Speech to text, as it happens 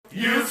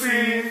You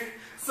see,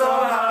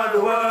 somehow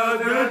the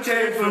world will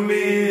change for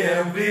me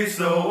and be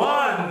so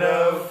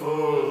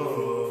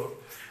wonderful.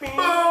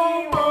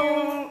 Boom,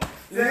 boom,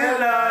 their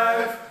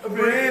life,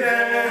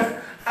 breathing.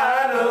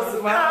 I know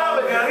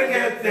somehow we're gonna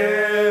get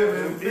there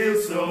and feel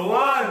so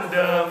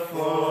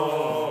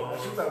wonderful.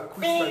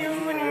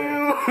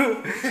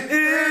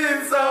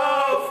 It's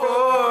all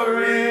for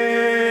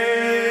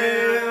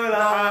real.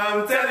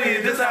 I'm telling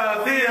you just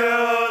how I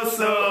feel.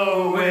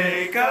 So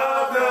wake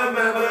up, the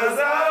members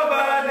of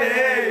our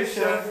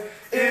nation.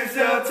 It's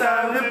your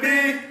time to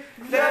be.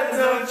 There's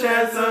no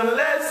chance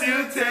unless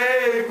you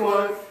take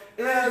one.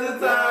 It's the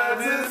time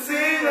to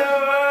see the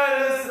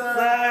other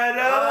side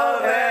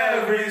of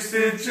every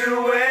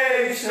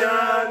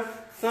situation.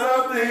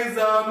 Some things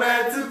are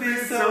meant to be,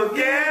 so give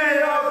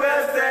your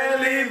best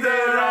and leave the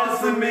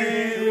rest to me.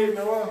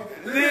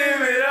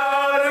 Leave it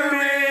all to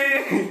me.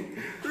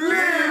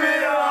 Leave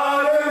it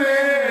all to me.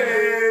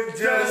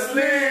 Just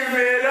leave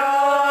it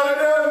all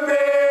to me.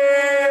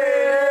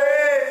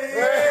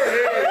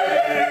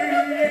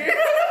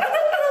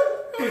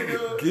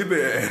 Give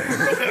it.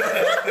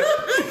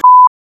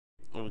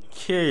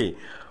 Okay,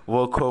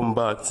 welcome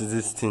back to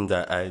this thing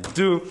that I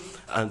do,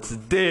 and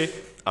today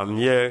I'm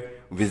here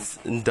with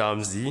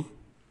Ndamzi.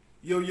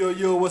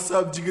 Yo, what's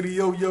up, jiggity,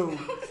 yo.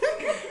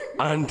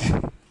 And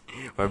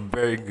my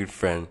very good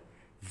friend.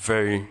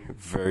 Very,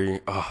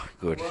 oh,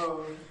 good.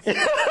 Wow. So I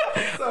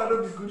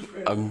don't be good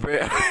friend. I'm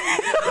very.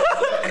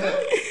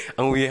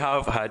 And we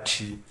have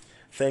Hachi.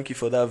 Thank you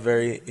for that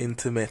very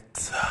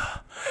intimate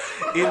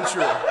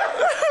intro.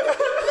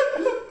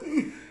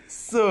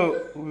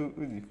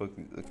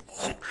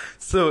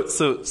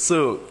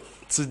 So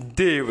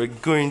today we're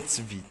going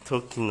to be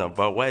talking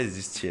about, why is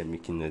this chair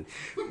making noise?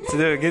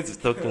 Today we're going to be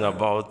talking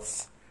about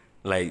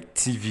like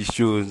TV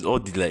shows, all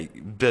the like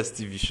best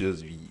TV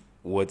shows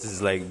what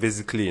is like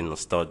basically a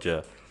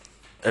nostalgia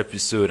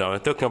episode, and we're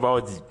talking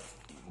about the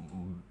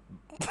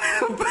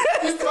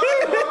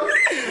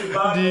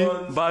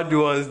bad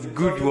ones, the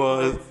good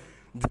ones,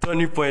 the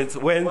turning point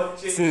when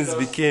things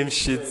became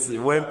shit,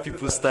 when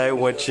people started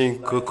watching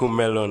Coco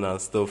Melon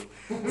and stuff.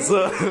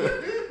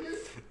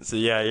 So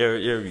yeah,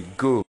 here we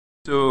go.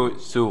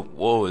 So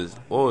what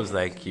was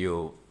like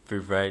your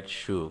favorite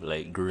show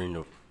like growing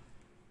up?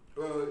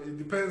 Well, it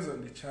depends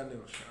on the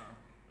channel,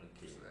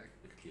 Sean.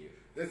 Okay.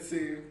 Let's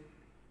say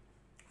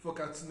for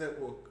Cartoon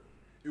Network,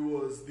 it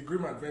was The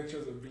Grim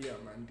Adventures of Billy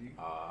and Mandy.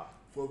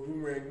 For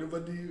Boomerang,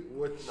 nobody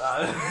watched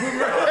Boomerang.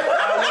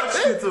 I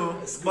watched it too.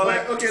 But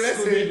like, okay,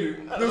 let's say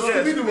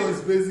Scooby-Doo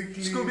was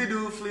basically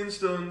Scooby-Doo,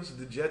 Flintstones,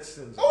 the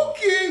Jetsons.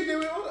 Okay, they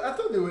were all, I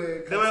thought they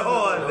were. They were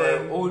all, and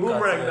then old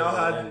Boomerang now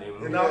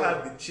cartoons,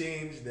 had the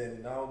change. Then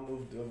it now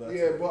moved over.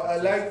 Yeah, but I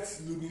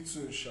liked Looney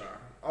Tunes, Sha.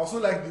 I also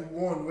liked the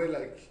one where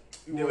like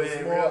it They was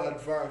were more real.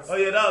 advanced. Oh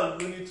yeah, that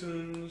was Looney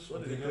Tunes.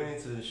 What did We're they going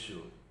do? to the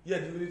show. Yeah,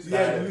 the Looney Tunes.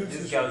 Yeah, the Looney This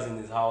Tunes. guy was in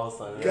his house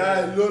and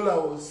Guy,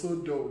 Lola was so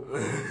dope.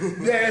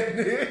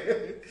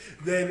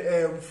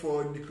 then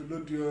for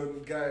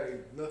Nickelodeon, guy,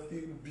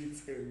 nothing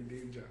beats Henry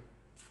Danger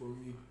for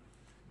me.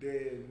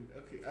 Then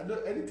I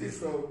don't anything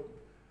Disney. from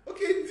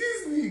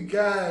Disney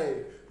guy.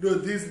 No,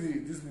 Disney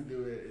they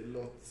were a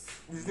lot.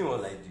 Disney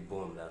was like the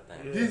bomb that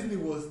time. Yeah. Disney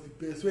was the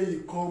best when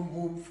you come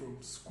home from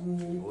school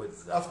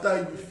What's that? after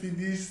you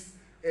finish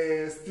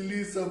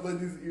stealing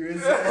somebody's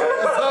eraser or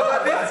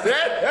somebody's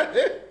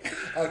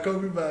and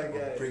coming back, Or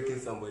guy. breaking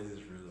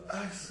somebody's ruler.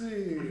 I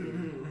see.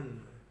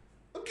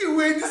 Okay,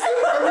 wait, this is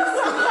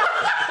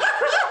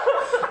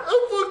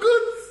I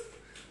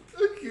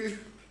forgot. Okay.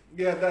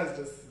 Yeah, that's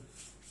just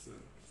it.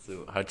 So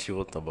Hachi,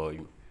 what about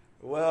you?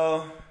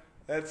 Well,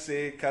 let's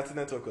say Cartoon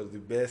Network was the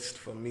best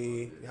for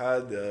me. We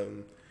had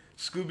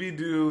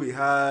Scooby-Doo. We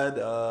had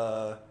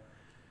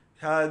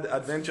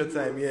Adventure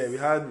Time. Yeah, we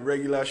had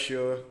regular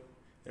show,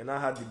 and I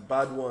had the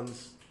bad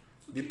ones.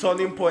 The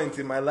turning point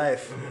in my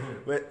life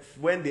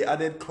when they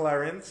added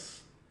Clarence.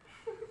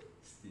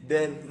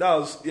 Then that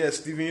was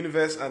Steven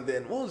Universe, and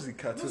then what was the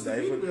cartoon that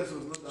even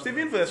Steven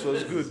Universe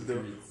was good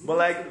though, but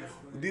like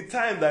the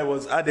time that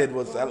was added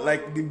was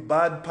like the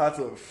bad part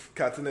of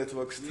Cartoon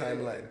Network's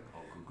timeline.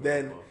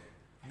 Then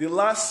the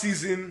last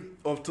season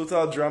of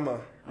Total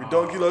Drama,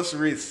 Ridiculous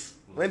Race,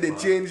 when they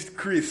changed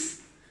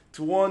Chris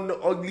to one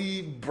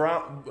ugly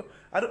brown.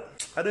 I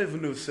don't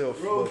even know self.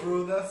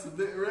 Bro, that's a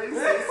bit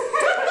racist.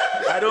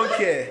 I don't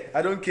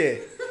care.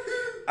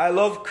 I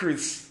love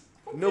Chris.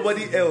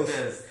 Nobody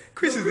else.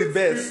 Chris is the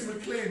best.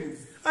 Chris McLean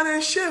is. And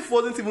then Chef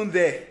wasn't even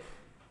there.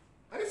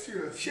 Are you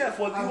serious? Chef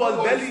was I've he was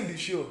not barely watched- in the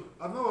show.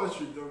 I've not watched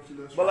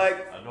Ridiculous. But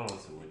like I don't want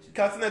to watch it.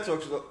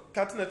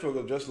 Cartoon Network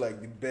was just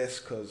like the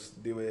best because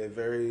they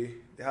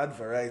had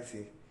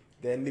variety.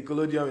 Then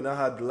Nickelodeon we now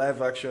had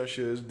live action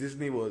shows.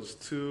 Disney was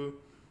too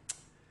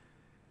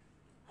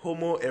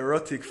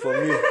homoerotic for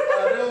me.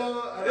 I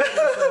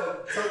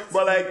don't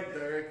But like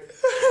direct.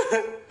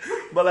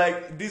 But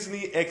like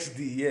Disney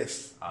XD,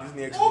 yes.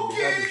 Disney XD.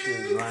 they had the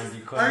shows. Randy I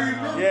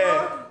Cunningham. remember.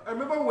 Yeah. I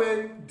remember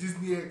when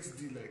Disney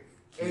XD like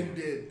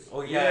ended.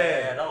 Oh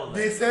yeah, that was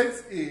They like,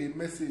 sent a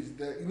message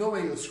that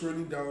when you're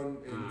scrolling down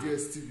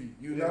DSTV,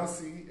 you now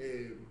see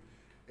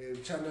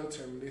channel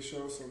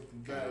termination or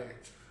something guy.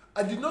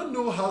 I did not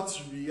know how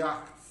to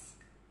react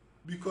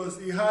because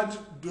he had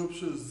dope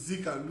shows,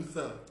 Zeke and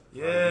Luther.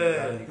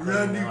 Yeah.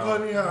 Randy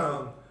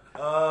Cunningham.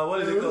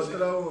 What is it called?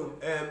 That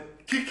one?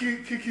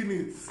 Kicking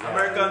it.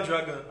 American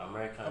Dragon.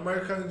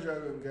 American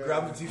Dragon guy.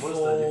 Gravity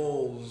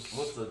Falls.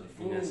 Most of the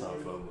Phineas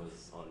and Ferb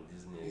was on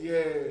Disney.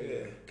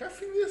 Yeah.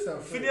 Phineas and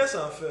Ferb. Phineas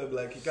and Ferb,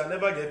 like you can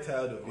never get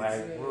tired of it.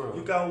 Like, bro.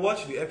 You can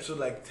watch the episode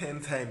like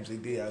 10 times a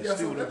day. I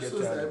still wouldn't get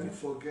tired of it.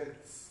 Forget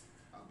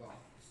about.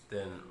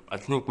 Then I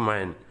think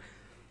mine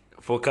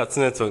for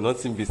Cartoon Network,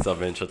 nothing beats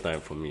Adventure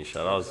Time for me.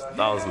 That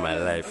was my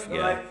life. No,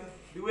 Yeah.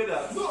 like, the way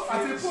that No,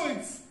 at a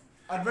point,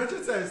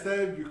 Adventure Time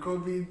started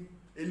becoming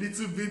a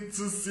little bit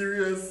too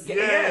serious.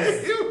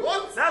 Yes.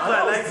 What? That's why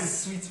I like the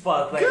sweet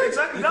part. Like, yeah,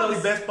 exactly. That was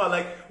the best part.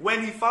 Like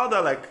when he found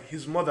out like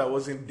his mother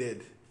wasn't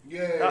dead.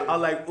 Yeah. I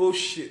was like, oh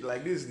shit!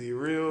 Like this is the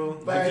real,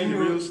 But the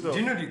real stuff. Do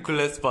you know the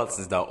coolest part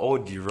is that all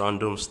the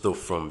random stuff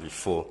from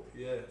before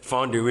Yeah.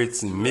 found a way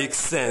to make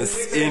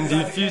sense in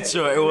the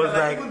future. It was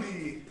like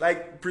even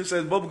like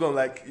Princess Bubblegum,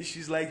 like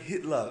she's like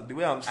Hitler. The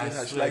way I'm saying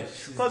her, she's swear, like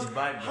she's because the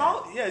bad guy.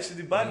 how she's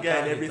the bad You guy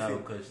and can't hate her everything.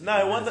 because she's Now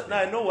I the wonder. best Now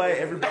I know why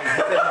everybody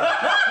hated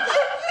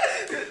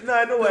her. Now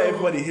I know why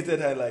everybody hated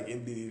her like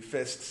in the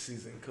first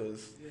season.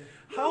 Cause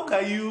how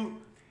can you?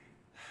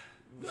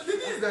 No, the thing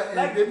is that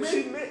Like,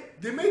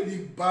 they made the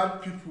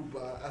bad people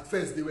bad. At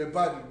first, they were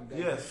bad in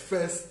the Yes.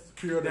 first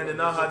period. Then of they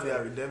now had Adventure their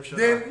Time.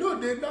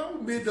 redemption. They now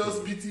made us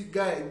pity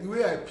guy the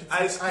way I pity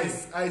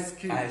Ice Ice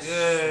King.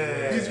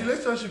 Yeah. His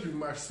relationship with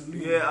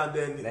Marceline. Yeah, and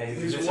then like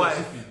his relationship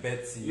wife. with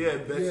Betsy. Yeah,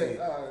 Betty.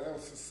 Yeah, that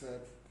was so sad.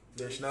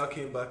 Then she now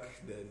came back.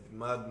 Then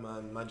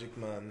Madman, Magic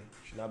Man.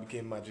 She now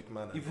became Magic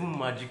Man. Even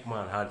Magic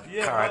Man had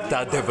Yeah, character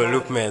Magic Man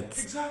development.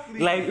 Exactly.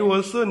 Like it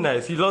was so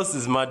nice. He lost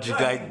his magic,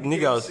 Yeah, like he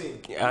nigga was,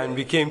 became and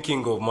became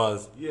King of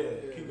Mars. Yeah,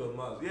 King of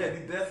Mars. Yeah, the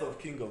death of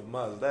King of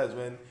Mars. That is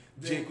when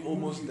Jake Then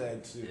almost movie.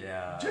 died too.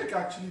 Yeah. Jake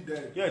actually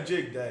died. Yeah,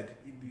 Jake died.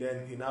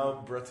 Then he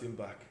now brought him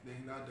back. Then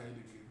he now died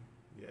again.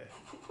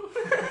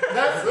 Yeah.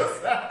 That's so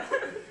sad.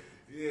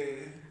 Yeah.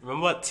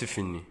 Remember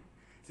Tiffany?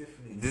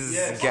 Tiffany. This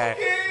Yes. guy.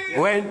 Okay.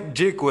 When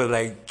Jake was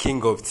like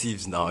king of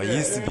thieves now, he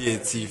used to be a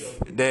thief.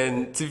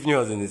 Then Tiffany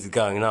was in his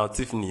gang. Now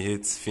Tiffany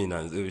hates Finn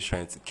and is always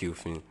trying to kill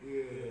Finn.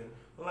 Yeah.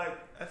 Like,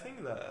 I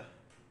think that.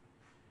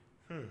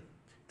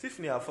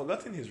 Tiffany, I've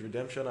forgotten his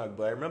redemption arc,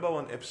 but I remember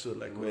one episode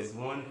like where.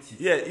 one teeth.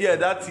 Yeah,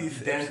 that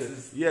teeth The episode.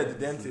 dentist. Yeah, the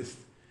dentist.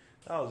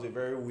 That was a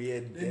very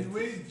weird. Then the dentist.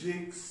 way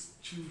Jake's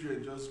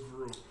children just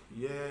grew.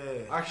 Yeah.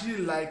 I actually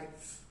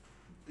liked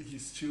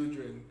his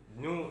children.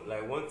 You know,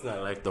 like one thing I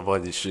liked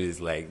about the show is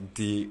like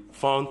they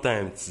found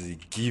time to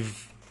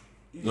give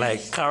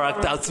like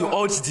character to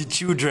all the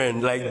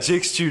children, like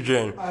Jake's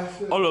children.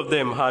 All of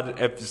them had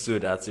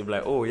episode that they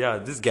like, oh yeah,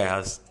 this guy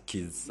has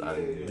kids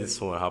and this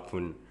one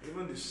happened.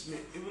 Even the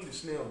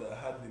snail that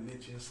had the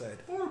leech inside.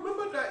 Oh,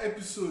 remember that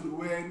episode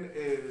when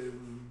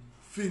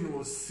Finn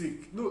was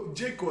sick? No,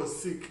 Jake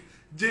was sick.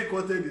 Jake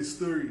wanted the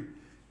story.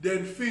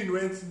 Then Finn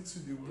went into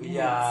the woods.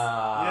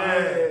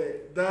 Yeah.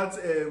 That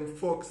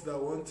fox that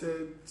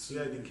wanted to.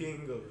 Yeah, the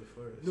king of the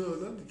forest. No,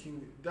 not the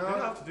king. They don't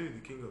have to do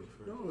with the king of the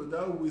forest. No,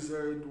 that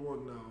wizard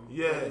one now.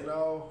 Yeah. That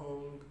now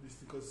hung this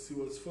because he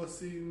was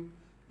forcing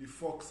the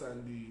fox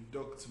and the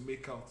dog to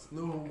make out.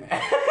 No.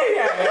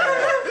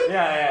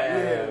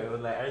 Yeah. It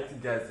was like I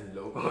think guys in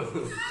local.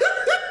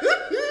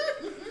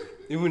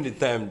 Even the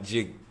time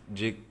Jake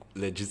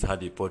legit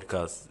had a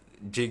podcast,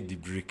 Jake the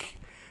Brick.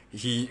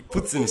 He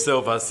puts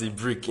himself as a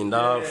brick in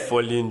that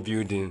falling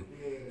building.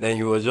 Then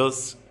he was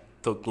just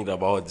talking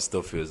about all the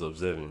stuff he was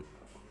observing,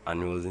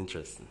 and it was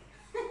interesting.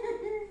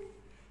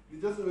 He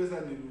just always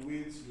had a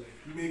way to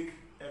like make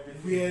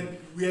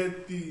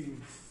weird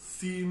things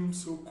seem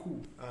so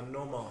cool And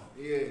normal.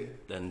 Yeah.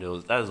 Then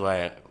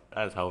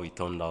that's how we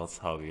turned out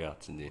how we are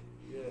today.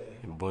 Yeah.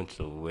 A bunch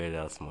of weird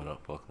ass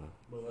motherfuckers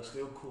But we're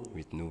still cool.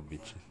 with no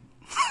bitches.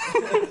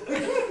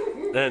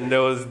 Then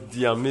there was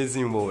the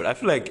Amazing World. I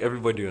feel like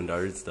everybody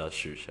underrates that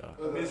show, Sha.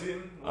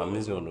 Amazing.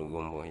 Amazing on the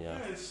Gumbo, Yeah, yeah.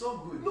 it's so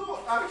good. No,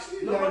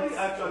 actually, Nobody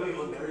actually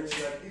underrates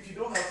it. If you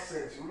don't have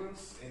sense, you won't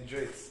enjoy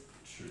it.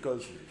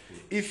 Because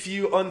if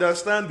you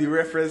understand the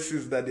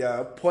references that they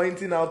are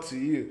pointing out to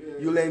you,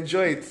 you'll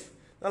enjoy it.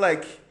 Not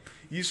like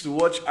you used to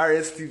watch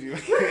RSTV.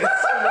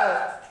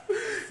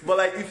 But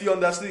like if you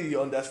understood it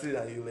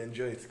and you'll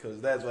enjoy it.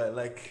 Because that's why I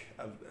like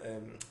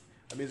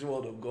Amazing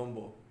World of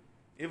Gumball.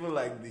 Even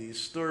like the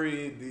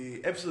story,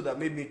 the episode that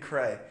made me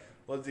cry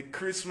was the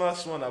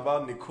Christmas one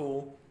about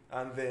Nicole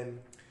and then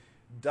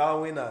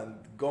Darwin and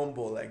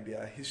Gumball, like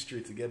their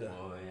history together.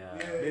 Oh,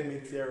 Made me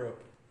tear up.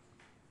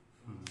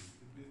 It's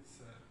a bit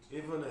sad.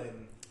 Even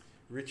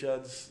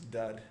Richard's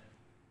dad.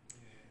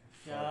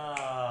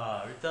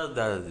 Yeah, Richard's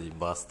dad is a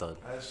bastard.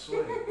 I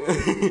swear.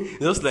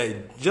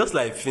 just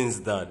like Finn's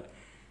dad.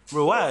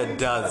 Bro, why are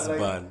dads Like,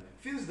 bad?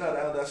 Finn's dad,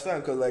 I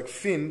understand, because like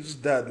Finn's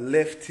dad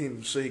left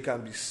him so he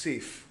can be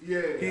safe.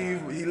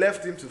 He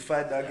left him to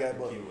fight that guy,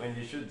 but When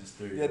you showed the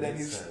story,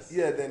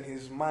 then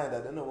his mind,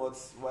 I don't know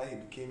why he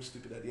became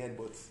stupid at the end,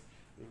 but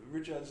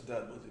Richard's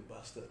dad was a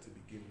bastard to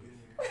begin with.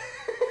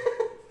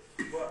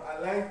 But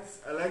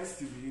I liked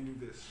Stevie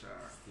Universe.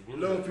 A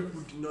lot of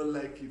people do not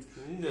like it.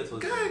 Universe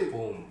was Guy, a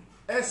bomb.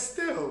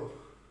 Estelle.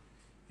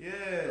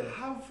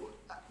 Yeah.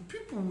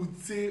 People would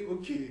say,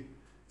 okay,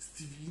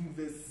 Stevie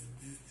Universe is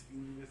this,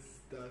 Stevie Universe is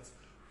that.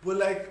 But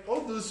like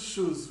all those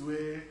shows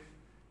where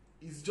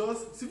it's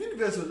just Stevie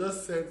Universe was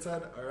just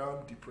centered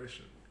around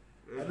depression.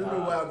 I don't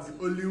know why I'm the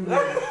only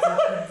one.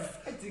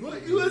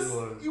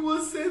 It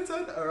was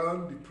centered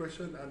around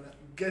depression and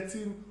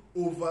getting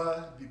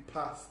over the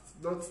past,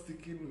 not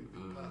sticking with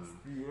the past.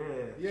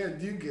 Yeah,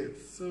 do you get?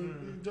 So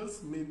it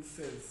just made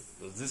sense.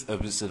 It was this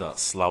episode that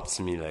slapped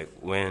me like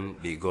when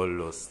they got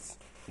lost.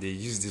 They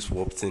used this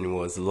warp thing. It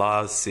was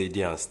Lars,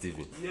 Sadie, and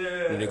Steven.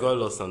 Yeah. And they got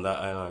lost on that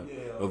island.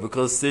 Yeah. But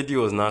because Sadie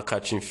was now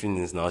catching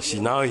feelings now, she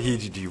now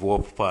hid the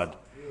warp pad.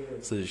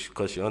 So,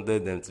 because she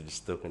wanted them to be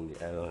stuck on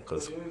the island,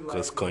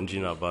 because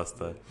Conjina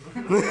bastard.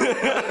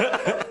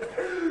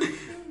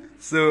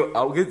 So,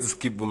 I'll get to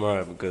skip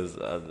Boomerang because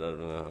I don't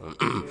know.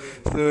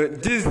 So,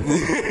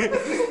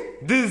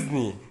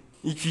 Disney,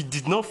 if you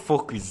did not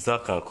fuck with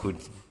Zack and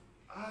Cody,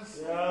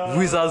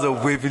 Wizards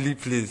of Waverly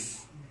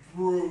Place,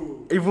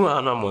 Bro. even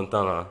Hannah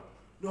Montana.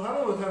 No,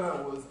 Hannah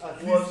Montana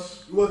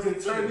was a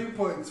turning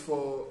point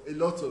for a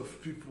lot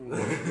of people.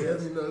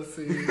 Let me not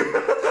say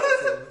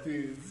some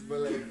things, but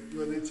like it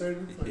was a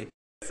turning point.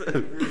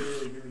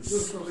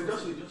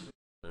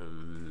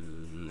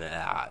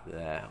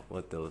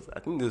 What else? I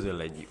think those were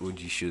like the OG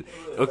shows.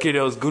 Okay,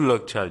 there was Good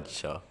Luck Charlie,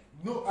 Sha.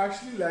 No, I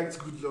actually liked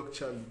Good Luck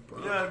Charlie.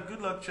 Bro. Yeah,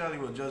 Good Luck Charlie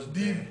was just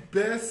the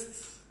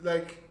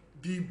there.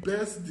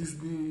 best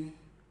Disney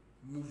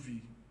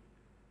movie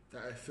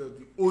that I felt,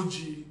 the OG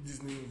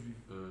Disney movie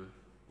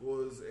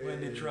was When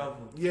they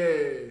traveled.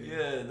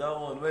 Yeah, that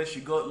one where she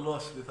got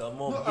lost with her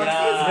mom. No,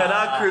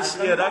 that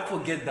forget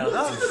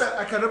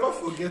I can never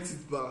forget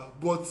it,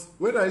 but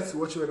when I used to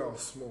watch it when I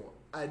was small,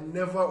 I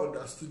never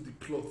understood the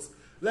plot.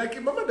 Like,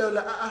 remember they were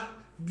like,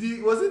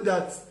 was it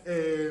that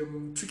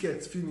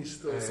tickets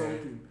finished or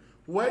something?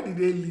 Why did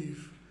they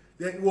leave?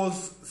 Then it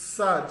was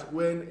sad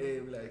when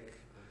like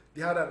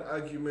they had an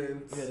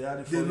argument.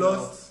 Yeah, they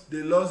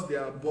lost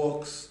their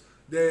box.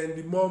 Then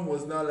the mom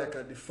was now like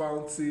at the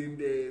fountain.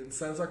 Then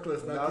Santa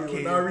Claus now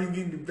came, now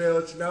ringing the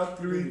bell. She now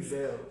threw it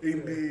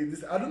in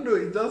the. I don't know.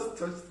 It just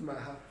touched my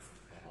heart.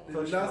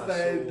 Then we now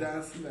started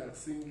dancing and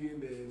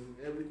singing, and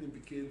everything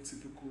became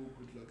typical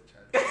Good Luck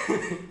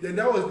Charlie. Then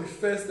that was the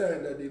first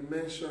time that they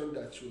mentioned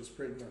that she was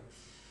pregnant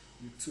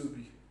with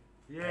Toby.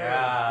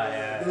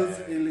 Yeah. Those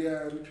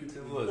alien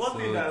people.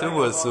 That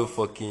was so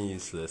fucking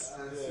useless.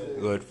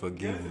 God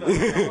forgive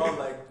me. About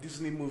like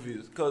Disney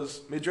movies,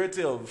 because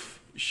majority of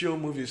show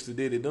movies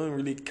today, they don't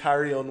really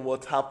carry on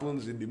what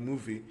happens in the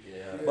movie.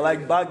 But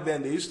like back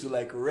then, they used to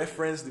like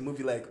reference the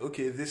movie like,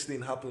 okay, this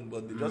thing happened,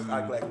 but they just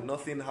act like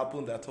nothing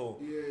happened at all.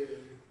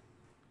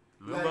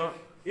 Like,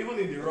 Even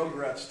in the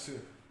Rugrats too.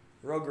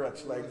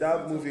 Rugrats, like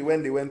that movie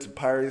when they went to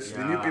Paris,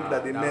 the new people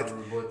that they met,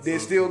 they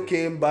still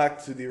came back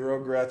to the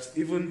Rugrats.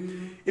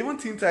 Even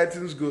Teen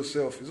Titans Go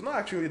Self, it's not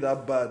actually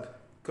that bad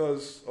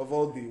because of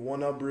all the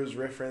Warner Bros.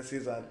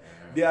 References, and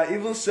they are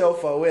even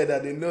self-aware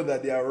that they know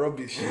that they are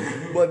rubbish,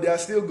 but they are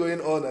still going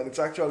on, and it's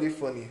actually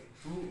funny.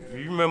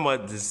 You remember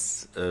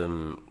this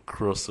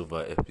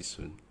crossover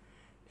episode?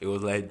 It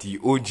was like the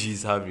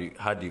OGs had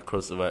the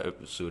crossover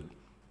episode.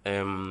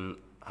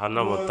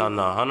 Hannah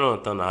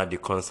Montana had the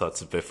concert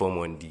to perform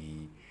on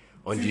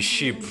the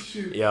ship.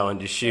 Yeah, on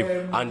the ship.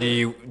 And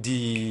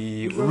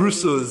the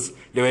Russos,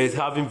 they were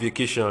having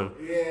vacation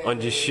on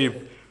the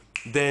ship.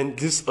 Then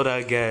these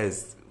other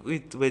guys,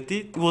 it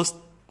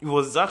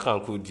was Zack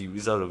and Cody,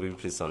 Wizard of Waverly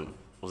Place.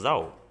 Was that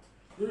all?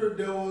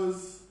 No,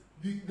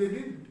 they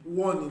did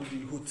one in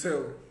the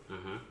hotel.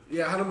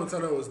 Yeah, Hannah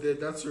Montana was there.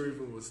 That's where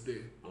Raven was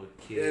there.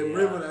 Okay.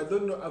 Raven, I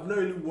don't know. I've not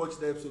really watched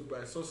the episode, but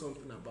I saw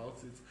something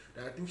about it.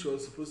 That I think she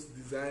was supposed to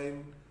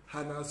design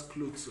Hannah's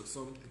clothes or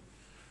something.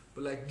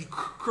 But like the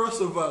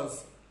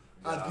crossovers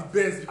are the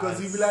best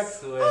because you'll be like,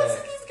 oh,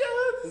 see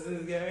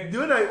this guy.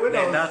 When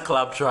I was, that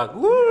clap track.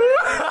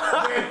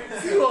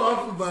 see what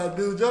happened, but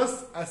they'll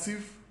just as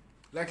if,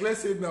 like, let's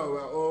say now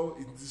we're all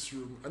in this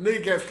room. I know you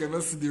guys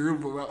cannot see the room,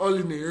 but we're all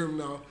in the room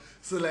now.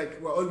 So like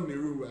we're all in the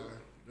room. We're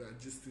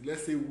just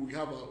let's say we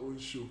have our own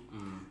show.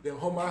 Then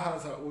Homer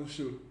has her own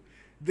show.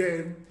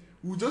 Then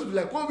we'll just be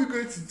like, what are we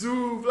going to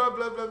do? Blah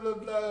blah blah blah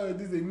blah.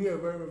 This is a new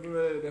environment. Blah,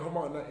 blah, blah. Then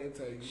Homer will not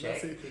enter. You not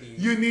say,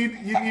 you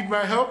need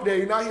my help. Then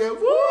you not hear.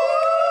 Woo!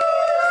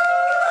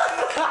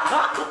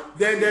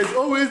 Then there's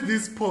always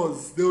this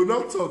pause. They will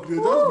not talk.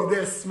 They'll just be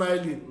there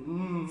smiling.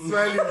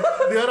 Smiling.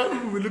 The other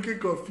people will be looking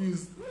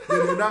confused.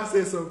 Then they'll now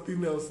say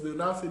something else. They'll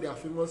now say their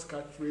famous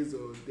catchphrase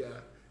or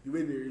the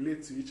way they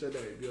relate to each other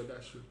in the other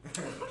show.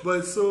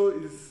 But so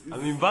it's I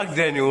mean, back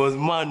then it was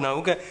mad now.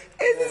 Okay,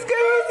 hey, this guy,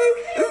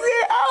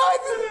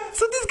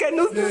 so this guy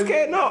knows this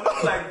guy now.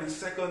 Like the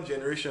second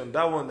generation,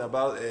 that one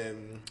about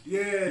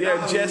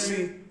yeah,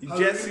 Jesse,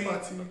 Jesse,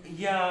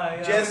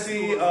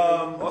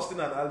 Austin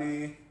and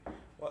Ali.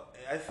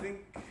 I think.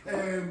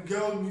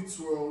 Girl Meets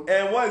World.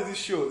 And what is this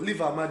show? Liv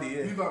Amadi, yeah.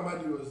 Liv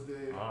Amadi was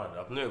there.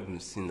 I've never even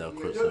seen that Yeah,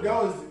 crossover.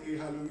 that was a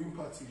Halloween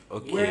party.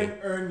 Okay. When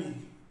Ernie,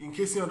 in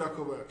case you're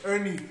undercover,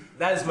 Ernie.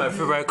 That is my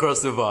favorite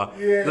crossover.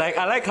 Yeah. Like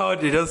I like how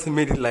they just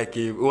made it like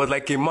it was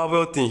like a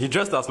Marvel thing. He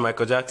dressed as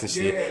Michael Jackson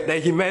shit. Yeah.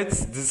 Then he met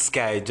this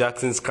guy,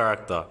 Jackson's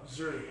character.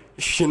 Sure.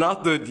 She now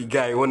told the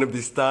guy wanna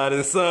be starred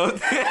and something.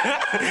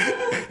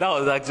 That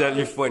was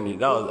actually funny.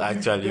 That was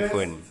actually Best,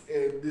 funny.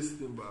 This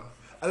thing, but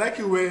I like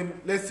it when,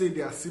 let's say,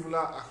 there are similar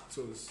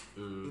actors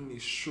in a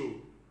show.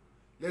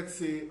 Let's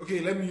say, okay,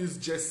 let me use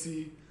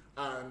Jesse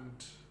and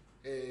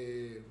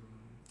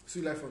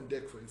Sweet Life on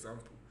Deck, for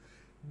example.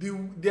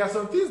 There are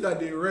some things that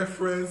they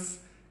reference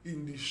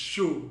in the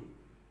show,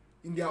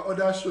 in their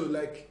other show,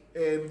 like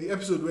the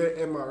episode where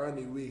Emma ran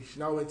away. She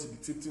now went to the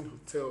Tipton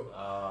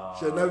Hotel.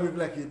 She had now been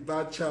like a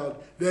bad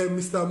child. Then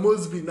Mr.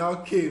 Mosby now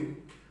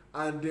came,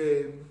 and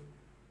then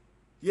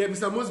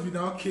Mr. Mosby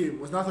now came,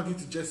 was now talking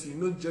to Jesse. You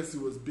know, Jesse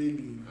was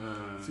bailing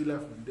Sweet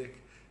Life on Deck.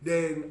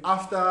 Then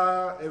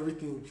after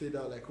everything played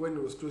out, like when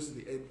it was close to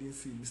the ending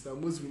scene, Mr.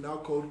 Mosby now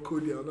called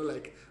Cody and was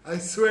like, I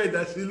swear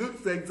that she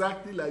looks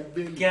exactly like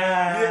Bailey.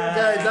 Yeah,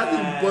 guys, that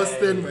thing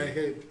busted my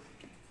head.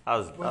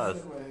 Busted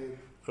my head.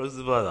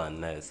 Crossovers are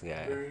nice,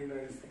 guy. Very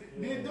nice.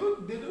 They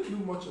don't do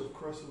much of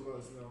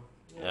crossovers now.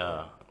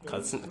 Yeah.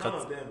 None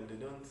of them, they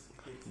don't.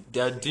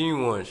 They're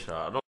doing one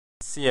shot. I don't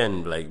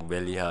CN like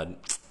barely had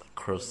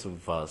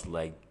crossovers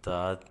like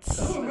that.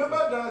 Oh, remember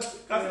that?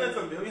 Cartoon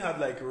Network, they only had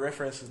like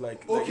references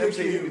like Okay, let's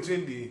say in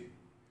between the.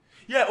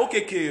 Yeah,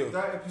 okay, KO.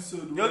 That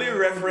episode. They only where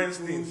reference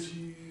OG things.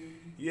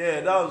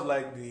 Yeah, that was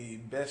like the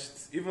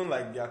best, even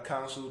like their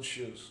cancelled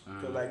shows.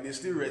 Because like they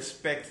still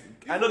respect.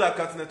 I know that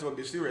Cartoon Network,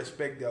 they still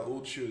respect their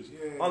old shows.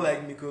 Yeah.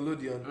 Unlike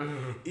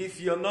Nickelodeon. If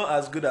you're not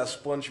as good as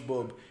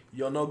SpongeBob,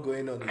 you're not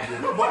going on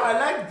again. No, but I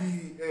like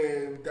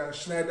the Dan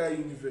Schneider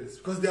universe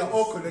because they are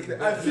all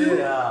connected. I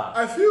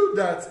feel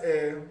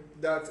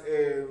that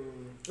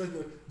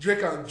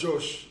Drake and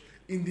Josh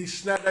in the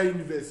Schneider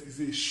universe is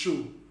a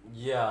show.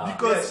 Yeah.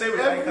 Because Same with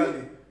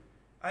iCarly.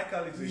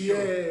 iCarly is a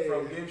show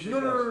from Game Shakers. No,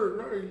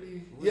 not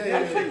really.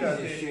 Game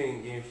Shakers.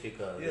 Game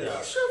Shakers.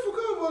 Yeah. Sure,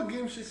 forgot about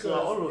Game Shakers. So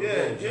all of Yeah,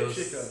 them Game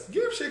just, Shakers.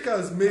 Game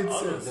Shakers made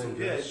all of sense. them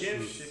Yeah, just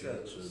Game shoot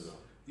Shakers. each other.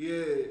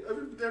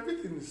 Yeah,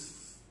 everything is.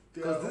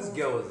 Because this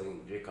girl was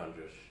in Drake and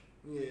Josh.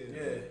 Yeah.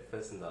 Yeah. The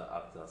person that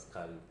acted as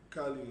Kali.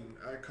 Carly and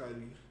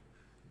iCarly.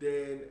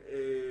 Then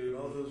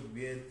All those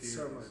weird things.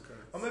 Sam and Kat.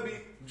 Or maybe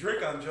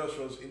Drake and Josh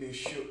was in a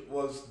show,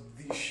 was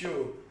the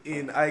show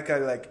in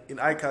iCarly, like in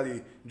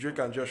iCarly, Drake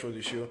and Josh was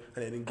the show,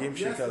 and then in Game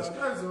Yes, Shakers, sir,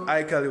 that's all.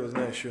 iCarly was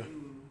not a show.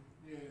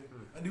 Yeah.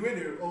 And the way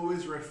they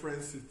always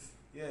reference it.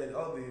 Yeah,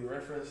 all the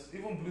reference,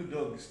 even Blue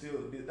Dog is still,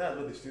 that's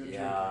what they still do.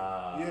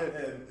 Yeah.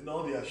 Yeah. In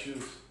all their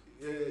shows.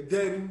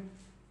 Then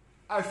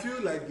I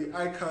feel like the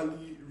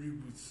iCarly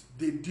reboots,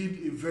 they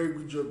did a very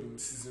good job in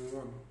season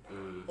 1.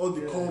 All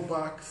the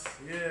callbacks,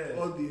 Yeah.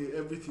 all the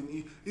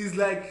everything. It's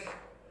like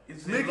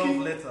It's making- a love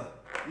letter.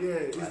 yeah,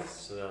 it's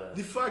That's,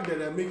 the fact that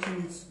they're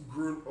making it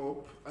grown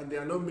up and they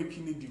are not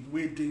making it the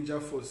way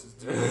Danger Force is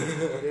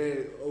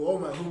doing. All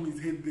my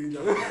homies hate Danger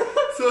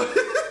Force. So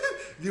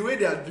the way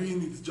they are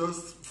doing it,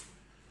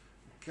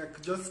 I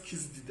could just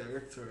kiss the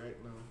director right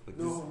now.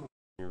 No.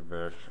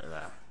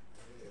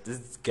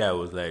 This guy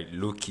was like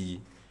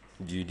low-key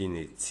building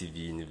a TV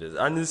universe.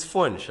 And it's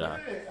fun, Sha.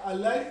 Yeah, I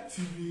like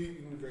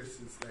TV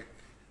universes. Like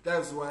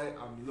that's why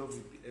I'm in love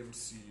with the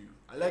MCU.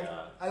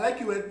 I like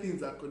it when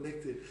things are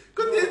connected.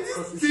 Because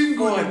there's this thing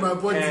going in my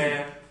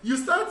body. You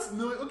start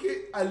knowing,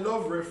 okay, I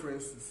love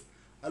references.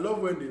 I love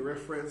when they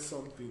reference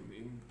something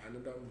in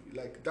another movie.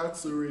 Like That's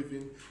So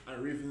Raven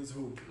and Raven's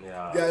Home.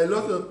 Yeah. There are a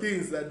lot of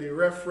things that they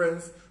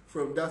reference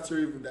from That's So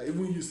Raven that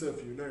even yourself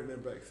you don't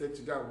remember, except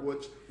you go and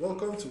watch.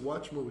 Welcome to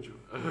Watch Mojo.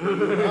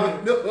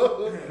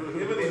 No.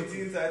 Even in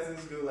Teen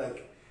Titans,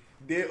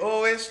 they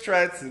always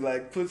try to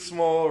like put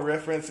small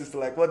references to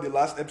like what the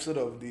last episode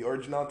of the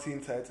original Teen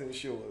Titans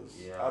show was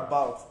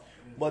about.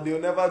 But they'll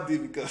never do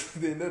because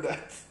they know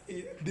that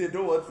they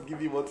don't want to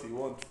give you what you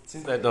want.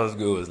 Teen Titans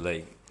Go was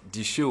like,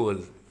 the show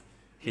was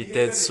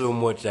hated so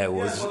much that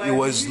it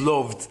was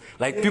loved.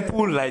 Like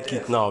people like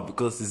it now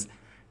because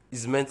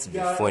it's meant to be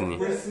funny.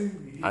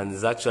 And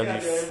it's actually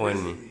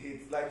funny.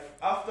 Like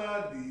after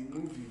the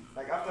movie,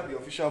 like after the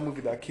official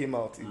movie that came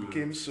out, it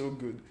became so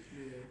good.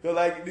 But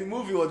like the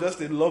movie was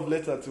just a love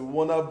letter to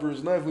Warner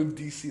Bros. Not even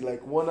DC,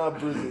 like Warner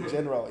Bros. In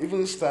general.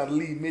 Even Stan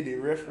Lee made a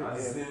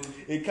reference,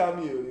 a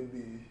cameo in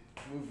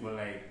the movie. But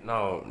like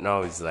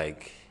now it's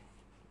like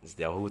it's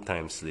their whole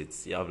time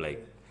slates. You have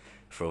like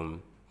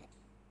from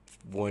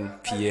 1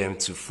 p.m.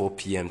 to 4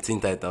 p.m.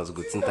 Teen Titans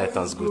Go. It's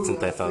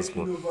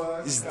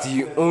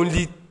the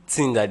only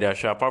thing that they're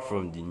sure apart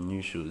from the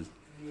new shows.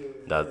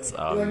 That's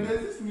there's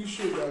this new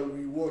show that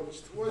we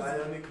watched. What's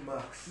Bionic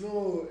Max.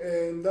 No,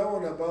 that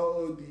one about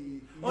all the.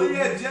 Oh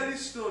yeah,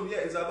 Jellystone. Yeah,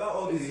 it's about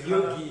all these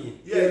Yogi.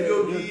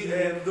 Yogi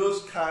and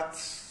those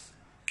cats.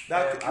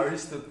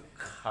 Aristocats.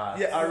 Cat.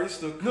 Yeah,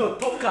 Aristocats. No,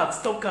 Top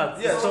Cat.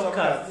 Yeah, Top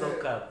Cat.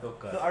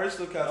 No,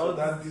 Aristocats Oh, was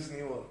that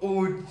Disney one.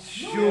 Oh, No,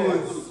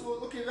 shows.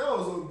 okay, that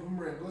was on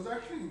Boomerang. It was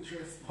actually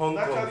interesting. Hong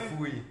Kong Actually,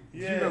 Fui. Do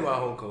yeah. you remember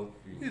Hong Kong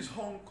Fui? It's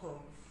Hong Kong.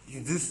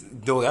 This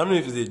dog, I don't know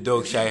if it's a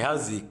dog. He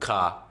has a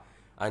car,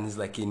 and it's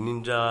like a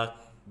ninja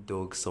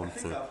dog I think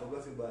something. I've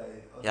forgotten by.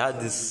 He had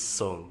this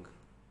song.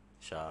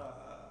 Sha.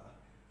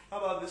 How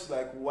about this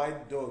like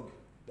white dog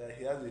that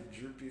he has a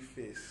droopy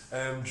face?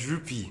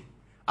 Droopy.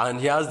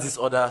 And he has this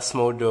other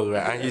small dog,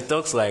 right? And he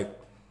talks like,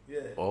 Yeah.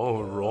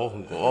 oh,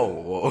 wrong,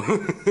 oh.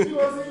 He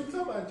was in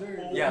Tom and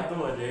Jerry. Yeah,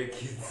 Tom and Jerry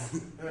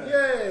kids.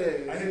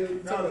 Yeah. I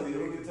think that was the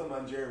only Tom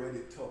and Jerry when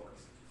they talked.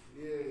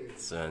 Yeah.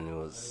 So, and it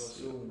was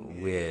so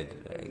weird.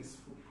 Like,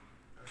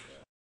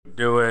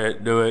 there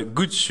were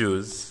good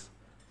shows,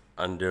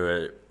 and there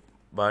were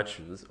bad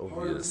shows,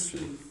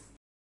 obviously.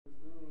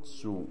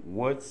 So,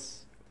 what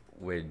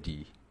were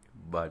the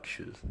bad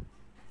shows?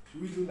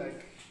 Should we do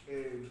like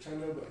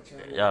channel by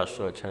channel? Yeah,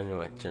 sure, channel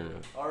by channel.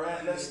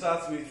 Alright, let's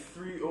start with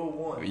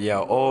 301. Yeah,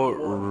 all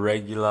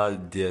regular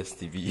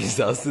DSTV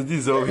users. So this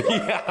is all we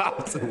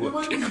have to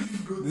watch.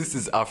 This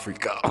is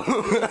Africa.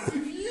 If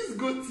you use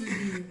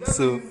GoTV, that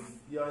So- means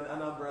You're in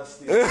Anambra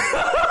State.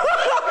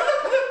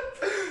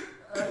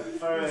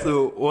 Alright.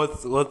 So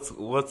what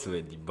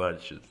were the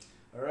bad shows?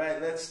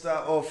 Alright, let's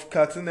start off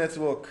Cartoon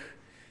Network.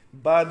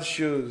 Bad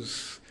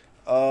shows.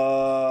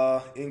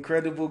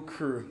 Incredible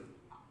Crew.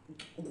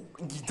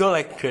 You don't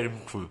like Incredible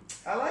Crew?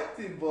 I liked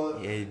it,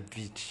 but Yeah,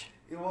 bitch.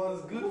 it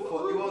was good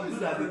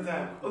at the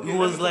time. Okay, It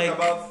was let's talk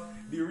like-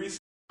 about the recent.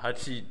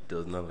 Hachi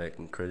does not like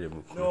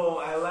Incredible Crew. No,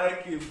 I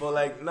like it,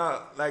 but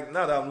now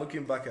that I'm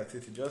looking back at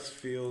it, it just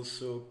feels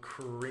so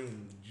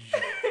cringe.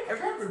 I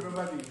can't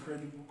remember the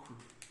Incredible Crew.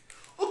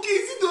 Okay,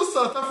 is it those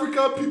South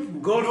African people?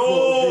 God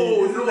No,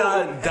 forbid. Isn't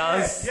that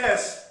dance?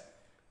 Yes,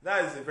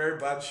 that is a very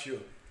bad show.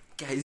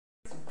 Guys,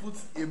 Put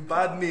a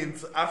bad name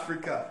to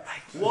Africa.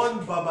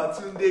 One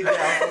Babatunde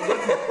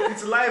guy.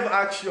 It's live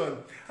action.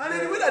 And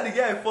then the way that the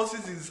guy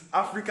forces his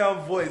African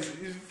voice,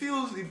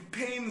 it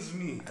pains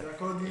me.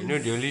 you know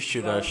the only show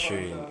that show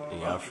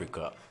in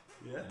Africa.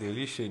 Yeah. The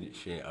only show that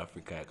show in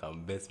Africa I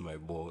can bet my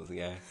balls,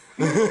 yeah.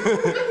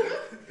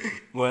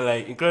 But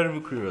like Incredible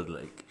Crew was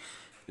like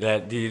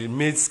they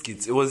made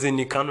skits. It was a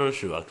Nikano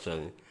show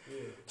actually. Yeah.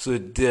 So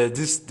there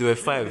were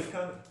five.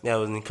 Nikano? Yeah, it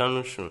was a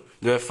Nikano show.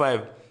 There were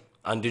five,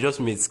 and they just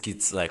made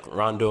skits like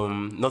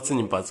random, nothing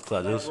in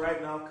particular. Like Just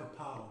right now,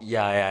 Kapow.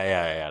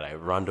 yeah, like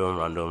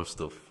random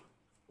stuff.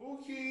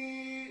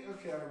 Okay,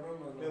 I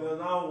remember now. There's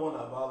now one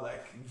about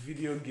like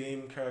video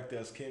game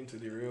characters came to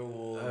the real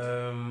world.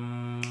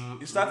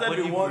 It started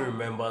Nobody with one. even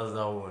remembers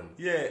that one.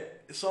 Yeah,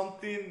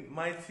 something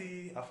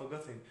mighty. I've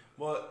forgotten,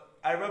 but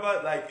I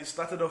remember like it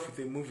started off with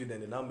a movie,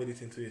 then they now made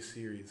it into a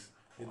series.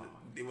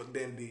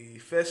 Then the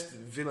first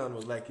villain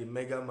was like a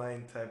Mega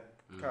Mind type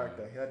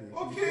character. He had a big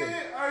Okay,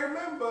 head. I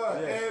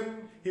remember. Yeah.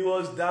 He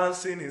was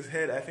dancing his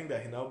head. I think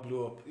that he now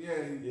blew up.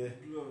 Yeah.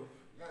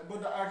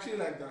 But I actually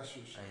like that show.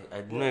 I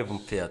did not even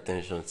pay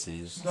attention to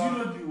it. Do you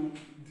know the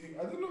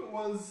I don't know, it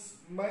was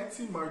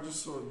Mighty Margie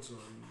Swords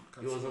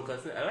on It was on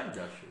Cartoon. I like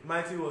that show.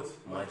 Mighty what?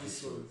 Mighty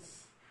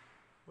Swords.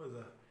 What was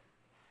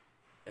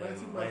that?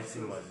 Mighty Mighty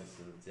Swords.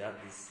 Magus. They had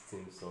this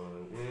theme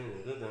song.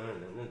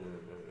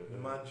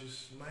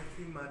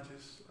 Mighty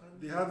Magus.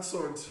 They had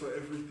swords for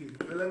everything.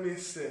 Well, let me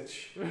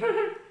search.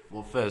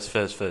 Well,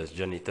 first,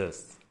 Johnny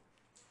Test.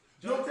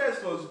 Joe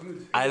Test was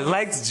good. I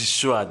liked the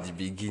show at the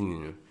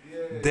beginning.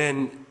 Yeah.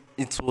 Then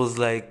it was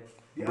like,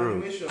 The bro,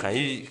 animation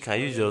can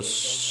you just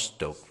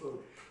stop?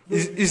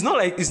 It's not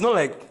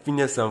like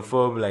Phineas and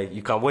Ferb, like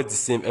you can watch the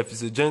same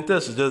episode. Johnny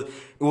Test was just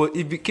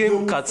it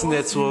became Cartoon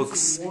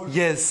Networks.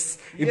 Yes,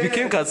 it Yeah.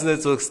 became Cartoon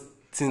Networks.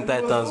 Teen And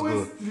it was Titans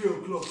always Go. 3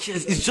 o'clock.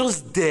 Yes, it's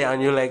just there,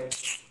 and you're like,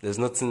 there's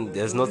nothing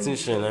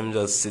showing. Let me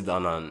just sit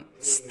down and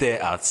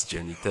stare at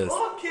Johnny Test.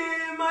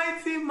 Okay,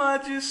 Mighty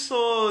Magic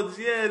Swords.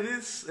 Yeah,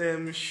 this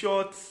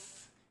short.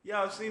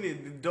 Yeah, I've seen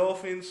it. The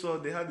dolphin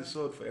sword. They had the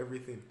sword for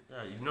everything.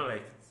 Yeah, you know,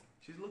 like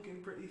She's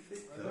looking pretty thick.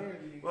 I Though. don't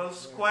really- It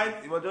was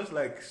quite. It was just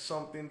like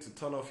something to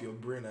turn off your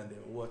brain and then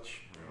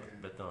watch.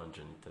 better on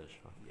Johnny Test.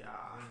 Yeah.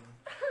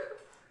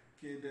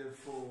 Okay, then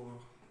for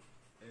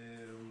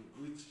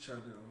which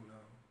channel now?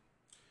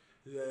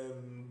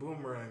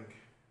 Boomerang.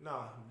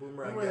 Nah,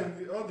 Boomerang.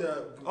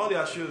 Boomerang, All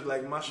their shows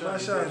like Masha,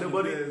 Masha and and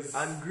nobody Des.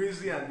 and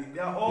Grizzly and they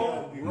are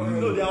all Yeah,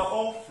 no, they are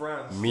all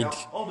France. Mid. They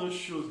are- all those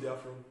shows they are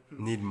from.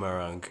 Need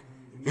Marang.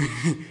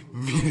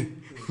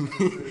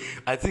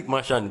 I think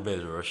Masha and Bell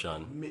is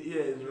Russian.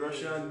 Yeah, it's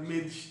Russian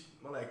mid,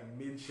 more like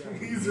mid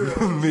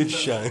shan.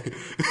 Mid-shan.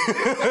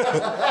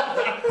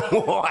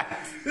 What?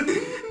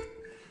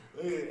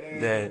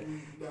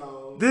 Then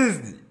Now,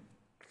 this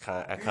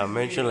I can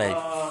mention like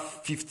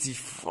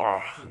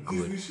 54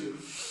 good. Disney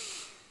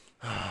shows.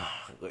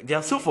 They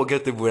are so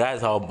forgettable. That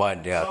is how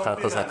bad they are.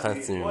 Because I can't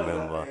even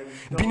remember.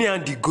 Beanie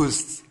and the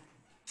Ghost.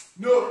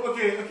 No,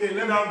 okay, let me.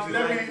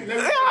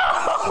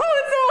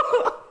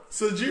 Oh no!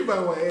 So during my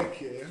work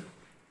here,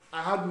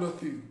 I had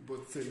nothing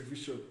but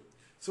television.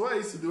 So what I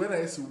used to do when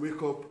I used to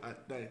wake up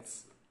at night,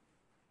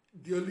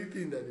 the only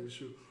thing that they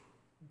show.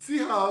 See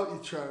how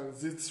it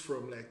transits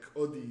from like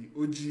all the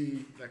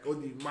OG, like all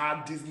the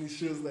mad Disney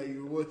shows that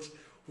you watch.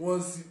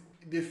 Once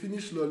they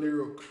finish Lolly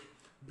Rock,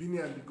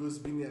 Beanie and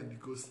the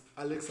Ghost,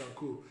 Alex and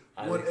Co.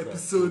 One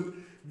episode.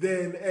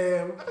 Then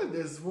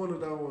there's one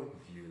other one.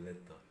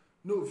 Violetta.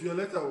 No,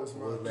 Violetta was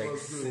mad. Like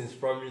since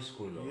primary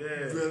school now.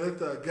 Yeah.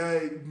 Violetta, guy,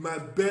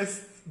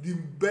 the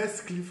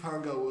best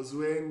cliffhanger was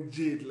when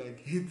Jade like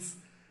hits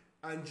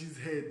Angie's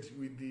head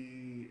with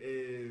the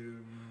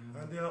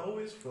And they are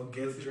always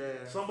forgetting. dryer.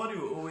 Somebody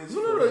will always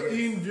No. forget.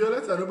 In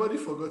Violetta, nobody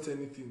forgot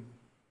anything.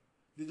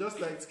 They just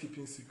liked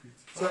keeping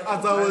secrets. So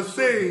as I was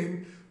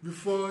saying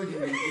before he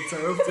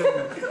interrupted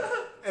me,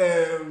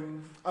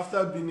 after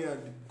Beanie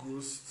and the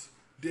Ghost,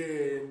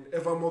 then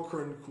Evermore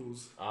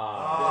Chronicles.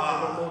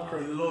 Ah,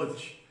 Evermore the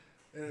Lodge.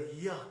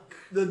 Yuck.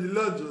 The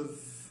Lodge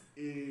was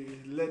a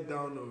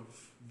letdown of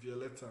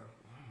Violetta.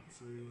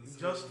 So it was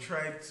Just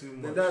tried too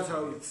much. then that's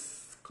how it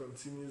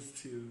continues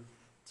till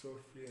 12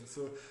 p.m.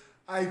 So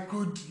I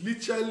could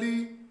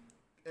literally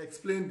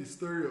explain the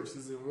story of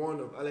season 1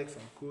 of Alex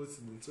and Co,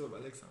 season 2 of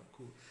Alex and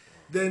Co.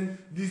 Then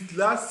this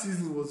last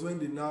season was when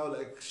they now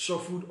like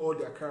shuffled all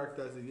their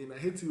characters again. I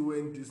hate it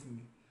when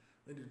Disney,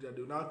 when they do that,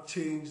 they'll now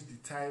change the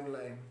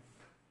timeline.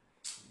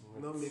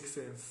 Not make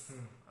sense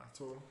at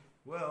all.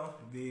 Well,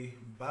 the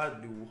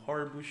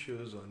horrible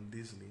shows on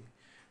Disney,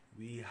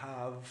 we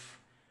have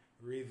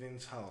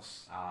Raven's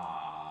House.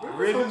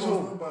 Raven's was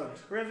Home. not bad.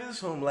 Raven's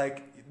Home,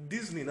 like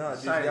Disney now,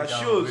 Side their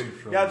down shows, way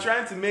from- they are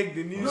trying to make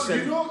the new No, set.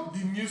 you know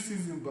the new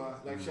season bar,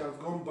 like she has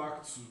gone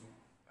back to.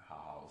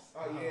 House.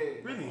 Yeah.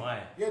 Really?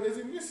 Why? Yeah, there's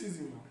a new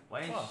season now.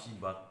 Why is she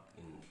back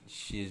in?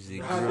 She's a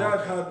Her grown,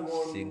 dad had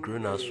one. she's a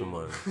grown ass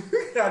woman.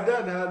 Her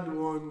dad had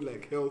one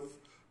like health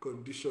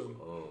condition,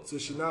 Oh. so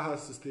she now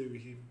has to stay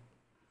with him.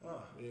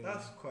 Ah, Yeah.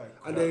 that's quite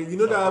cool. And then you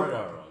know that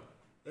Around.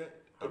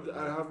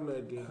 I have no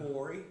idea.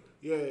 Corey.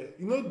 Yeah,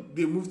 you know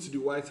they moved to the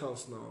White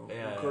House now.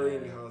 Yeah, Corey yeah,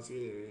 in the yeah. house.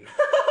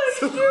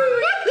 Yeah.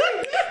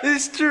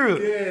 It's true.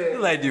 Yeah.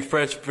 Like the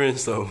Fresh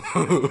Prince of.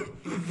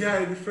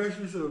 Yeah, the Fresh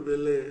Prince of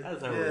Bel-Air.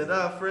 Yeah,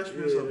 that Fresh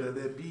Prince of Yeah.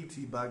 the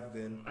BT back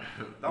then.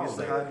 That used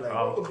was to like have, like,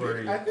 Al Okay,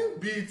 Corey. I think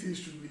BET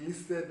should be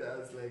listed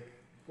as like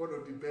one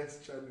of the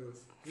best channels.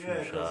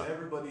 Yeah, because Sure.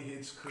 everybody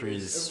hates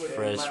Chris,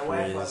 Everybody- Fresh My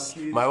Wife and Prince.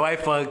 Kids. My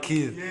Wife and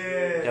Kids.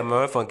 Yeah. Yeah, My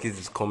Wife and Kids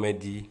is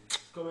comedy.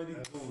 Comedy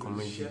gold.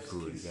 Comedy Chef's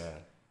good, kiss. yeah.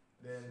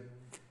 Then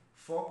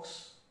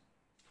Fox.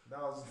 That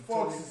was the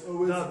Fox turning, is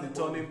always that was the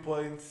the one. turning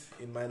point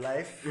in my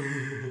life.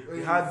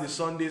 We had the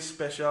Sunday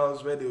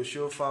specials where they would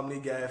show Family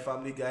Guy,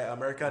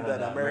 American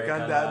Dad,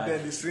 American Dad,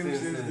 then the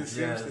Simpsons,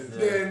 yes, Simpsons.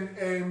 yeah.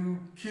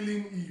 Then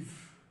Killing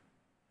Eve.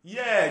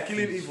 Yeah,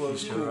 Killing Eve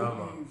was cool.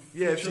 Futurama.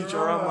 Yeah,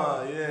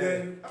 Futurama, yeah.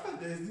 Then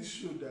there's this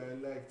show that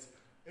I liked.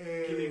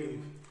 Killing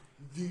Eve.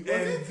 The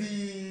And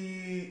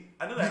the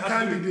I know The that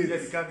had to do, Candidates. yeah,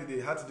 the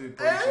candidate had to do with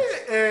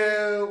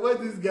politics. What's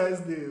this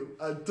guy's name?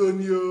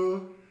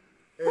 Antonio.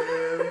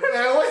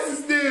 What's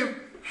his name?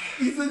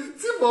 It's at the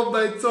tip of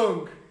my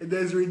tongue.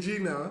 There's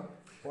Regina.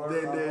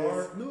 Then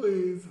there's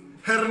it's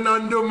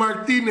Hernando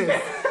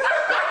Martinez.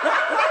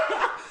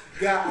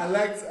 Yeah, I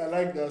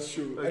like that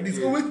show. And it's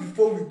Okay. always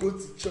before we go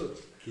to church.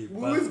 Okay,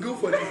 We always go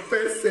for the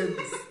first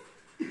service.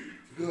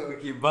 Go on.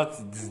 Okay, back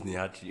to Disney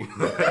actually.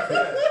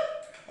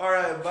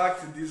 Alright, back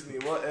to Disney.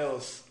 What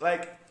else?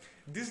 Like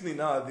Disney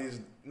nowadays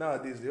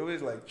they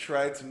always like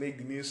try to make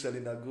the new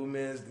Selena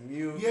Gomez, the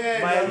new Yeah,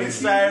 Miley yeah.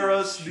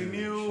 Cyrus, the Sure,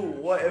 new sure,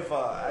 whatever.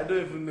 I don't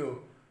even know.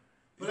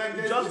 But like It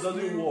there's just this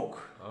doesn't new- work.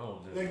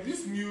 Oh, Like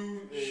this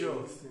new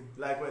Sure. this thing.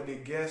 Like when they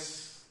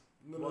guess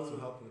No, what no, will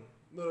no. happen.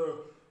 No.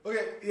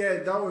 Okay,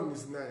 yeah, that one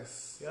is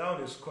nice. Yeah, that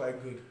one is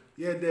quite good.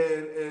 Yeah,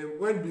 then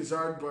when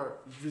Bizarre Bar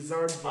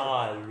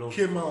I love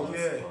came out,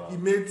 Yeah. it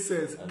made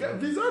sense. I love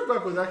Bizarre Bar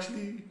was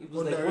actually It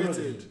was like one of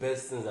the underrated.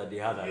 best things that they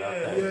had at Yeah.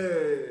 that time.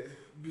 Yeah,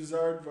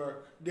 Bizarre Bar.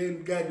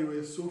 Then, guy, they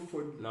were so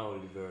funny. Now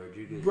Oliver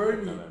Rodrigo is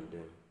Bernie. better than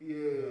them.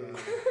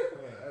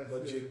 Yeah.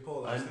 But Jake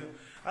Paul, And-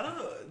 I don't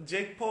know.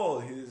 Jake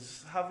Paul,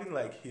 he's having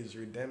like his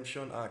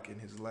redemption arc in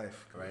his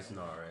life. Right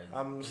now, right?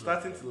 I'm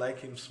starting to like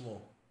him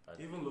small.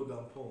 Even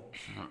Logan Paul,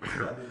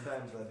 at the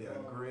times that they are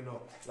growing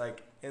up,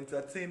 like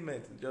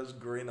entertainment is just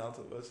growing out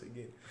of us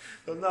again.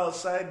 Because now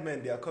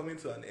Sidemen, they are coming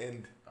to an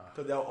end.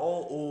 Because they are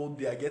all old,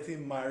 they are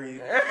getting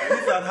married.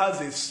 Ethan has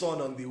a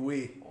son on the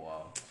way.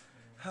 Wow.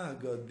 Ah,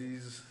 God,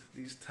 these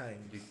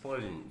times. Big Paul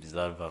in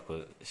Bizarre Back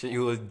he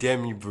was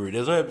Demi, bro.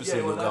 There's one episode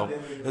Yeah, it was Logan.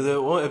 that Demi. There's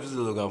one episode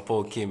Logan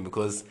Paul came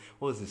because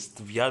what was this?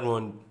 We had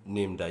one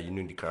name that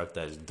the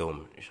character is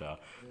dumb. Sure.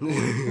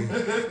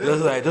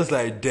 just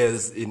like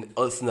Des in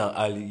Arsenal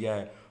Ali.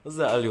 Yeah,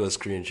 Arsenal Ali was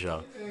cringe,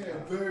 sure. Yeah,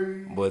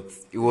 very. But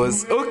it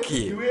was The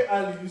okay. way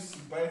Ali used to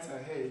bite her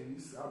hair,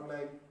 I'm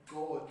like,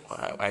 God.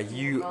 Are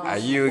you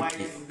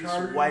okay?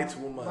 This white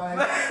woman.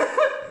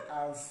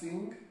 And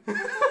sing.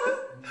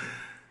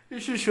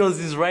 She was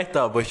his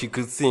writer, but she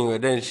could sing.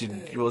 But then she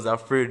was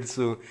afraid,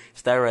 so she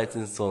started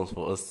writing songs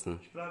for Austin.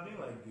 Should have been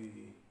like the,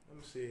 let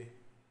me say,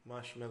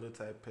 marshmallow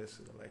type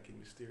person, or like a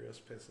mysterious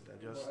person that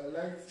just But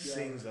I liked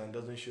sings and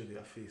doesn't show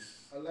their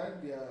face. I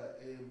like their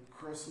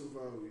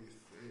crossover with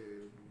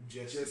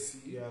Jesse.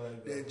 Yeah,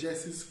 like Then that.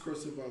 Jesse's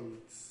crossover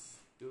with.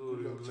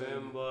 You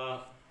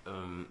remember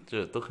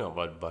talking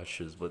about bad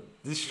shows, but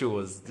this show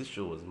was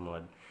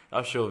mad.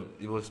 That show,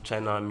 it was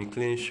China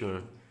McLean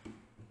show.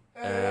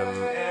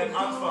 Ant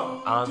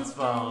Farm. Ant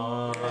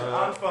Farm.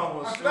 Ant Farm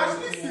was I could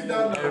actually sit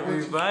down and watch it.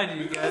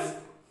 Everybody, guys.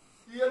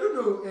 Yeah, I don't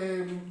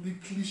know, the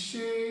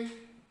cliche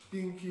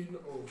thinking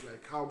of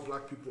like how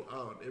black people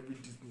are on every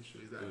Disney show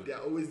is that they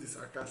are always the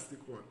sarcastic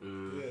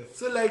one. Yes.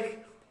 So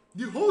like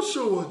the whole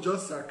show was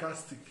just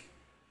sarcastic.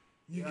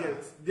 You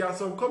get, there are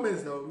some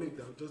comments that will make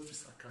that will just be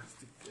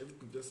sarcastic.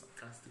 Everything just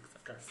sarcastic.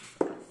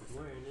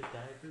 Where in the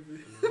dive?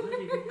 Where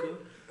did you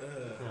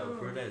go? Our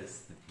brother is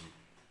stupid.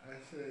 I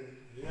say,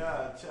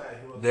 Yeah, Chai.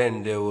 He was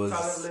Then there was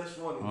talentless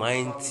one in the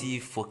Mighty family.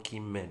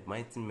 fucking Med.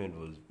 Mighty Med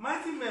was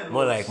Mighty Men.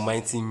 more was- like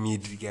Mighty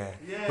Mid guy.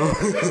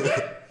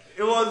 Yeah.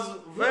 It was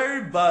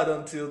very bad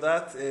until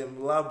that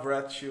lab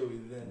rat show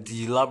event.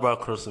 The Labra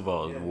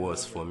crossover was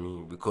worse for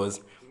me because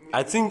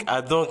I think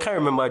can't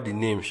remember the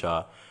name,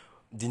 Sha.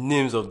 The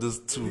names of those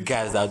two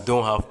guys that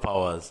don't have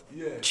powers.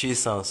 Yeah.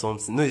 Chase and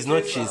something. No, it's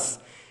not Chase Chase.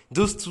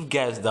 Those two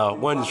guys that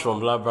one is from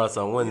Labrat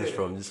and one is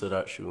from this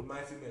other show.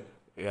 Mighty Men.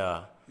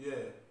 Yeah. Yeah.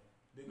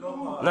 They got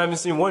power. No, I'm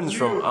saying one is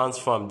from Ants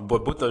Farm,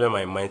 but both of them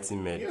are Mighty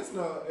Men. yes,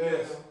 now,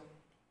 Yes.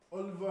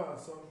 Oliver and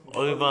something.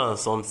 Oliver and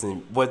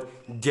something. But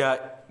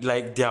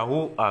their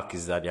whole arc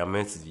is that they are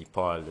meant to be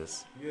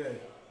powerless. Yeah.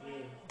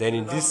 Then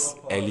in this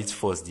Elite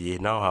Force, they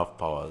now have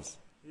powers.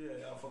 Yeah,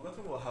 I've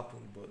forgotten what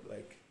happened, but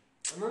like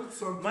I know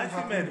something Mighty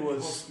happened Med in the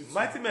was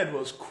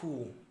hospital.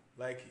 cool.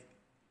 Like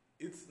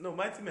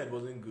Mighty Med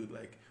wasn't good.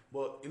 Like,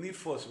 but Elite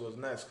Force was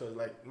nice because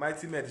like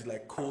Mighty Med is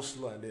like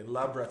coleslaw and then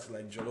Labrat is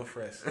like jollof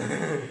rice.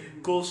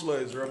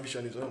 Coleslaw is rubbish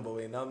on its own, but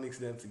when you now mix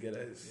them together,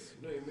 it's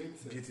No, it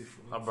makes sense.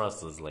 beautiful.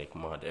 Labrat was like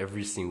mad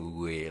every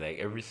single way, like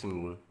every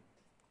single.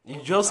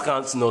 You just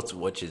can't not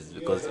watch it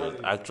because it was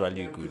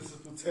actually good.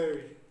 Principal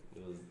Terry.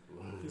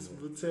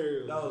 Principal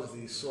Terry. That was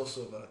the source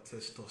of our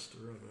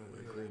testosterone.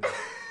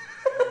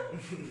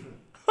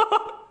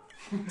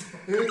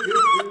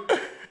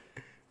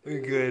 We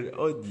good.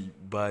 All the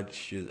bad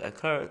shows. I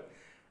can't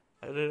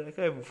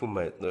even put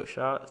my no.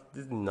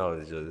 This now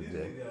is just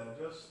there.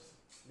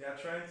 They are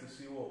trying to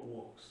see what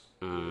works.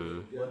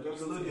 Mm. But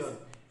Nickelodeon,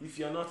 if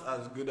you're not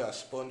as good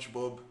as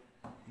SpongeBob,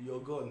 you're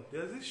gone.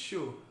 There's this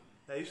show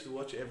I used to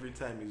watch every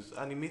time. It's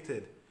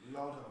animated.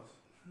 Loud House.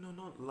 No,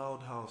 not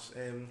Loud House.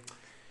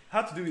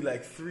 Had to do with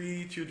like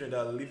 3 children that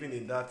are living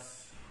in that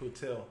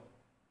hotel.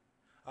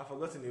 I've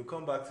forgotten. It'll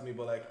come back to me,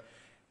 but like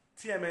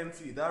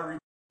TMNT, that really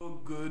so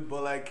good.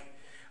 But like,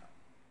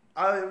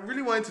 I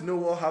really wanted to know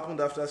what happened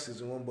after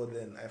season 1, but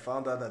then I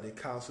found out that they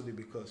cancelled it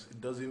because it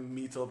doesn't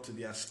meet up to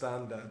their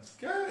standards.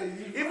 Guys,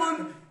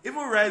 Even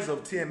Rise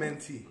of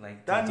TMNT,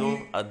 Like that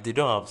they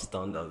don't have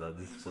standards at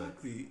this point.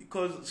 exactly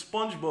because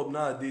SpongeBob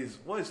nowadays,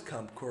 what is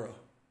Camp Coral?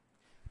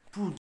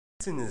 The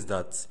thing is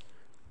that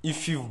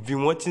if you've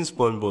been watching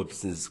SpongeBob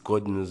since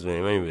God knows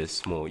when you were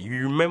small,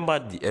 you remember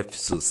the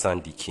episode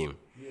Sandy came.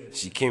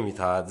 She came with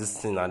her this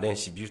thing and then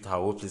she built her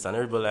whole place and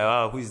everybody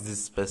like, who is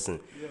this person?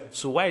 Yeah.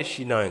 So why is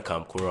she now in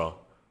Camp Coral?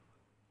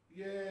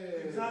 yeah.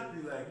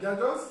 Exactly like. They're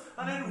just.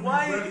 And then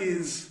why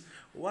is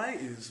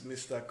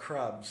Mr.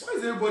 Krabs? Why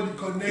is everybody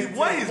connected?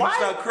 Why is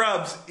Mr.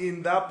 Krabs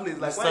in that place?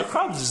 Like, why Mr.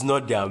 Krabs is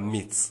not their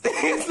mate.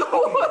 He's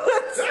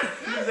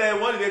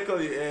what did they call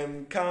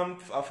it?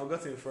 Camp. I've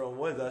forgotten from.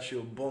 What is that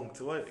show?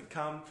 Bunked. What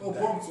camp? Oh,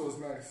 Bronx was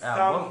nice.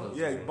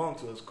 Camp,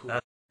 Bunked was cool.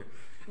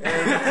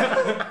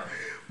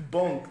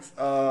 Bunked.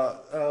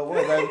 What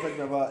was I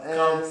talking about?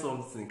 Camp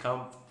something.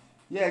 Camp.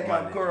 Yeah, Camp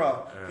Manager.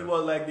 Cora. Yeah. He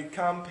was like the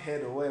camp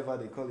head or whatever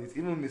they call it.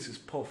 Even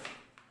Mrs. Puff.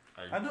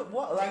 I don't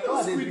what like You know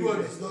what are they doing Squidward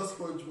there? is not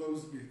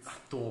SpongeBob's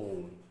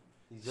mate.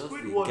 He's just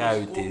Squidward a guy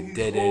is with old, a he's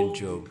dead old, end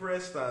job.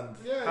 depressed and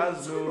Yeah,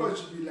 has Squidward no.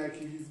 should be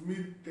like in his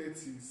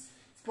mid-30s.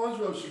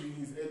 SpongeBob should be in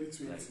his early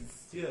 20s.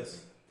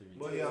 Yes,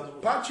 but he has.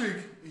 Patrick,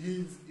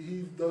 he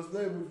does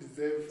not even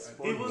deserve.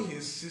 Even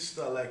his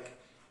sister, like,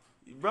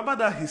 remember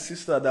that his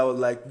sister that was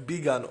like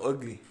big and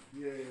ugly.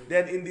 Yeah.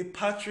 Then in the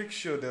Patrick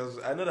show,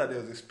 I know that there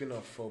was a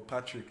spin-off for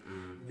Patrick.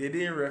 They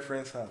didn't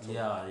reference her. At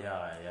all.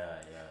 Yeah.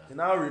 They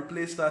now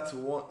replaced her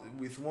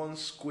with one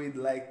squid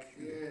like.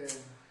 Yeah.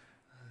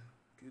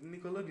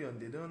 Nickelodeon,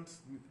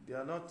 they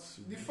are not.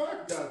 The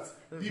fact that That's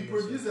the innocent.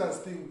 producers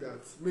think that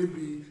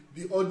maybe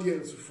the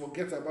audience will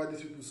forget about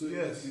these people so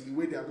Yes. easily the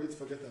way they are going to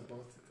forget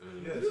about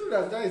it. Yes. You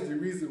know that is the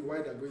reason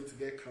why they're going to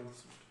get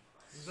cancelled.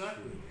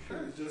 Exactly.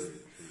 That is just.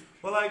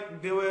 But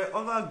like there were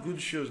other good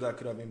shows that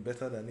could have been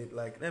better than it.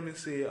 Like let me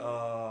say,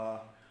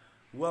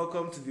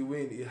 Welcome to the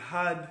Wind. It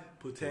had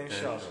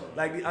potential.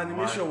 Like the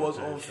animation was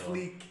on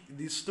fleek.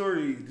 The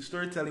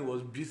storytelling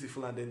was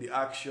beautiful, and then the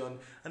action,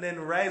 and then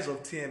Rise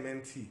of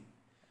TMNT.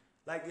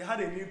 Like it had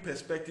a new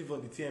perspective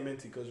on the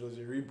TMNT because it was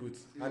a reboot,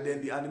 and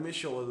then the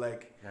animation was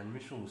like. The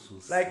animation was so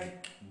Like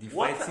sick. The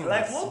what? fighting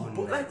Like was what?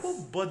 so Like nice.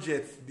 what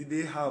budget did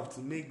they have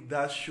to make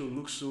that show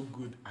look so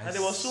good? And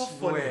it was so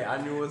swear, funny.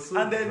 and it was so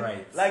And then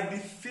bright. like the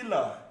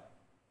filler,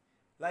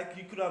 like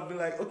you could have been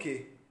like,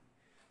 okay,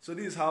 So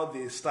this is how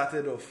they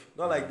started off.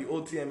 Not like the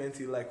old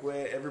TMNT, like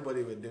where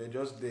everybody were there,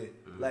 just there.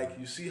 Like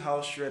you see how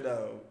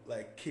Shredder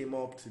like came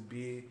up to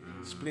be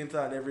Splinter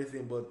and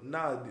everything, but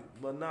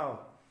now,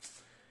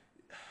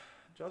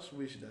 just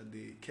wish that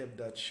they kept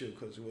that show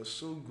because it was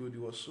so good.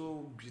 It was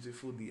so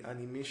beautiful. The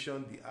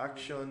animation, the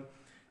action,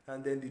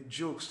 and then the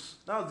jokes.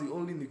 That was the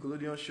only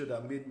Nickelodeon show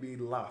that made me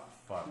laugh.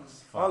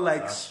 Facts.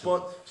 Unlike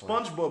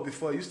SpongeBob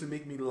before, it used to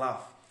make me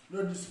laugh.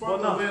 No, the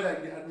SpongeBob where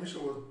like the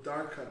animation was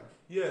darker.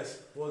 Yes,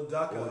 was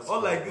darker. What's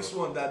Unlike SpongeBob? this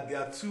one that they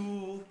are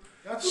too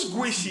They are too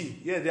squishy.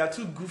 Yeah, they are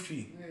too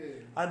goofy. Yeah.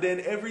 And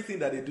then everything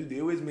that they do, they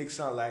always make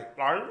sound like.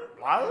 That's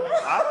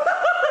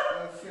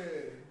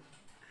it.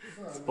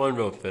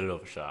 SpongeBob fell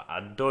off, Sha.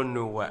 I don't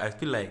know why. I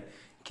feel like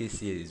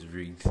KCA is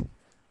rigged.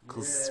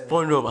 Because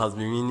SpongeBob has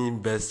been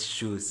winning best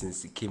show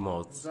since it came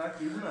out.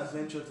 Exactly. Even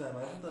Adventure Time,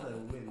 I thought I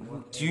would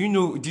win. Do you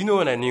know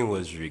when I knew it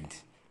was rigged?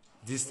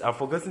 I've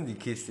forgotten the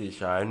KCA,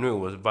 Sha. I know it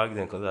was back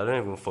then because I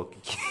don't even fuck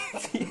with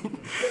KCA.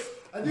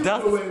 I didn't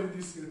know where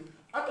this is.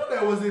 I thought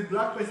there was a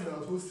black person that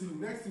was hosting.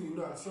 Next thing you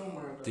know, I saw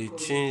man. They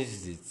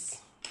changed it.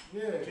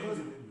 Yeah, because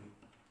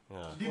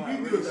Yeah. the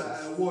video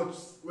that I watched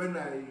when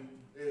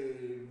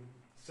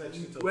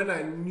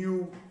I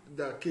knew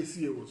that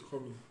KCA was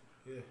coming.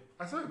 Yeah.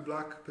 I saw a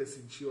black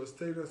person. She was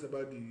telling us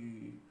about the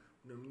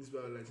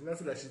municipal alliance. And I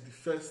said that she's the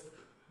first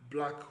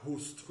black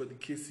host for the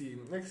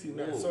KCA. Next thing you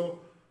know, I saw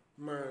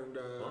man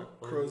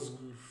Cross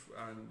Goof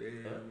and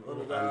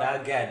And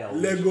that guy that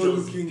was Lego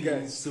just looking being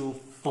guy. so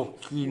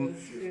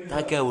fucking.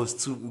 That guy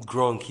was too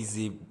drunk. He's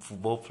a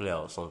football player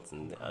or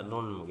something. I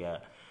don't know, guy.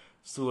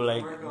 So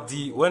like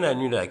when I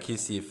knew that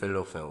KCA fell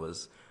off and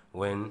was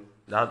when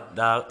that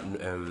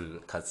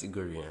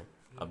category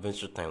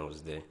Adventure Time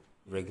was there,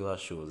 regular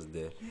show was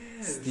there,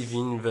 Steven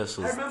Universe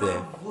was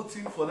there,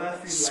 voting for that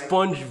thing.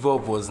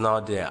 SpongeBob was now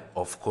there,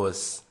 of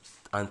course,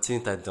 and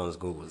Teen Titans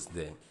Go was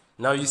there.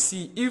 Now you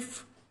see,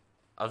 if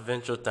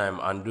Adventure Time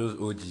and those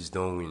OGs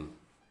don't win,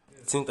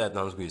 Teen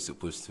Titans Go is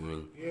supposed to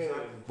win. Yeah.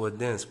 But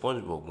then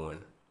SpongeBob won,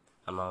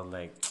 and I was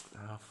like,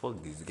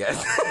 fuck these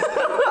guys.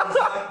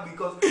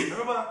 Because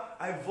remember,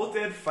 I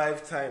voted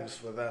 5 times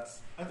for that.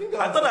 I think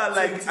I thought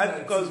that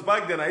because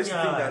back then I used to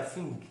think I that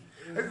think.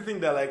 I used to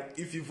think that like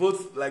if you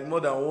vote like more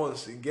than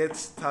once, it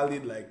gets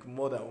tallied like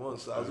more than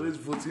once. So I was always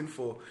voting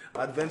for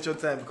Adventure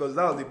Time because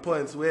that was the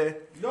point where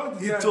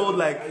he told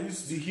like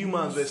the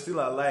humans were still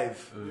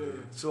alive.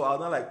 So I was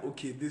not like,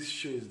 okay, this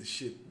show is the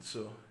shit.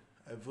 So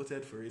I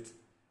voted for it.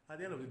 At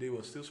the end of the day, it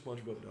was still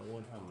SpongeBob that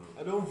won.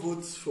 I don't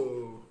vote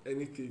for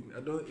anything. I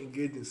don't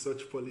engage in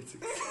such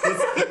politics.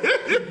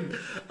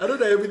 I know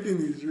that everything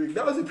is rigged.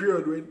 That was a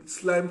period when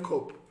Slime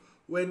Cup,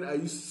 when I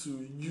used to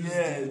use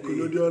the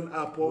Nickelodeon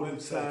app all the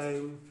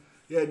time.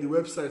 Yeah, the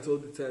website all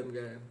the time,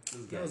 guy.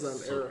 That was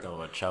an era.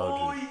 Our Oh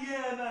childhood.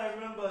 yeah, and I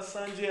remember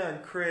Sanjay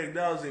and Craig.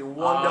 That was a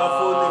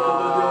wonderful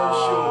Nickelodeon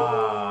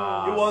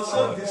show. It was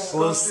so It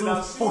was disgusting.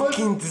 so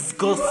fucking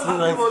disgusting. It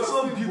Like, was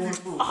so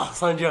beautiful.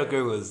 Sanjay and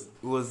Craig was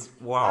I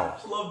wow.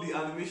 just love the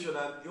animation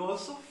and it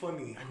was so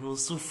funny. And it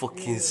was so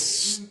fucking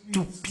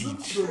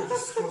stupid. So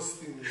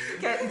disgusting.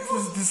 Yeah, it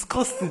is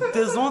disgusting.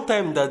 There's one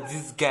time that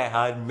this guy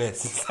had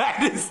mess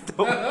inside his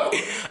stomach,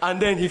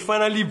 and then he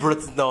finally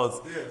brought it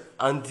out,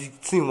 and the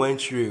thing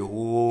went through a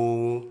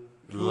whole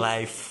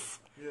life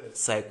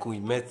cycle. He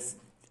met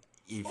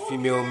a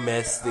female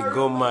mess, they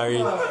got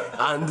married,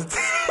 and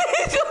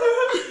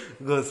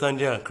because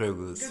Sanjay and Craig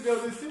was There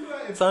was a similar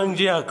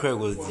Sanjay and Craig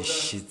was the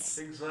shit.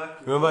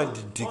 Exactly. Remember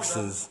the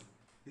Dixons?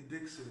 The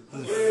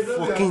Dixons.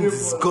 Fucking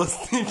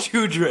disgusting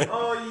children.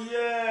 Oh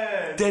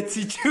yeah.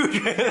 Dirty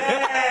children.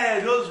 Yeah,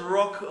 those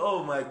rock.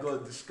 Oh my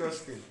god,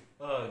 disgusting.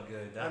 Oh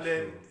god, And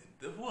then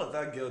who was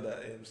that girl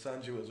that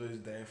Sanjay was always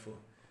dying for?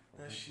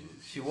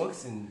 she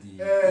works in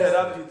the Yeah,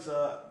 that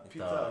pizza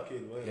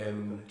arcade.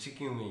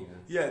 chicken wing.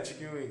 Yeah,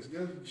 chicken wings.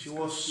 Yeah, She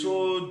was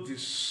so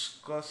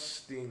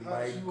disgusting.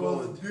 My She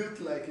god. was built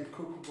like a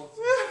cocoa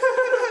bottle.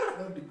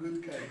 Not the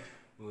good kind.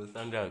 Well,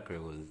 Sanjay and Craig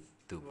was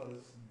dope. That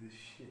was the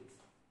shit.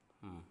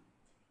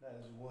 That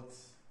is what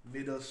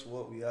made us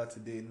what we are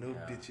today. No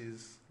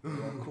bitches. We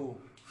are cool.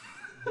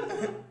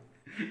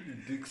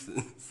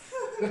 Dixons.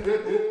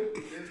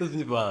 Those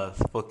people are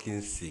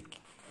fucking sick.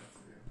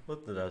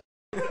 What did I?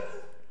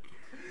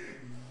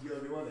 You're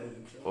the one that is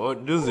in trouble. Oh,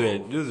 those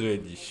were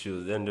the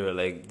shows. Then there were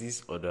like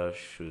these other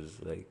shows,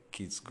 like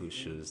kids' school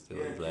shows. There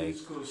was like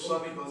Kids Cool,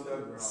 Sonic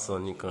Underground.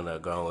 Sonic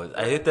Underground.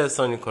 I hated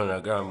Sonic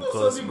Underground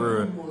because, Sonic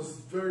bro. Boom was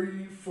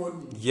very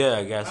funny.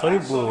 Yeah, guys, I Sonic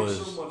like Boom so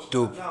was much.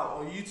 dope. Now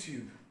on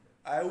YouTube,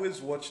 I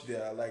always watch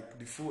their like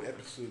the full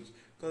episodes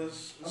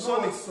because I'm not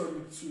Sonic. watched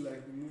Sonic 2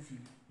 like the movie.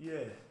 Yeah,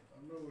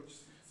 I'm not watched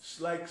it.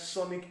 it's like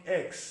Sonic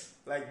X.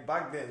 Like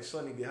back then,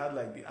 Sonic they had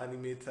like the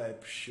anime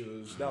type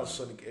shows. That was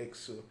Sonic X.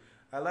 So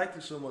I liked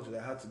it so much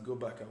that I had to go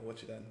back and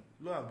watch it. And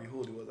lo and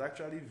behold, it was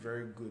actually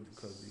very good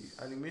because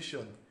the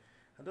animation.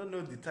 I don't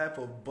know the type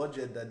of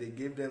budget that they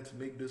gave them to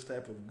make those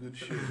type of good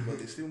shows, but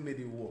they still made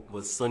it work.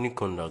 But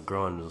Sonic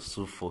Underground was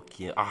so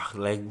fucking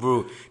like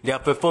bro, they are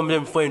performing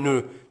them before you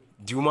know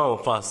the woman will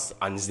pass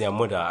and it's their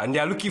mother and they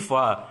are looking for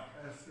her.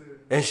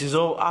 And she's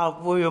all,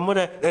 boy, your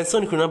mother. And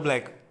Sonny could not be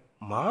like,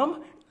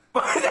 Mom?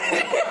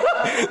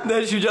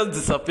 Then she just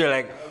disappear.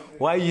 Like,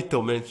 why are you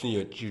tormenting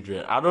your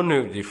children? I don't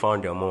know if they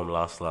found their mom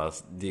last.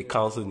 They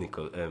canceled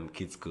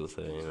kids' school,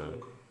 so,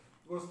 It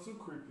was too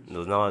creepy. It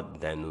was not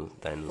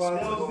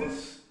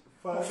dinosaurs.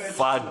 Fat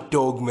Fat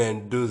dog,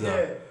 man. Those Yeah.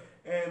 are.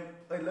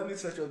 Wait, let me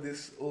search up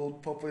this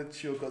old puppet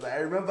show because I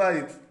remember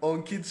it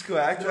on Kids School.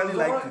 I actually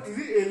liked it. Is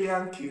it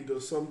Alien Kid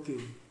or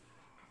something?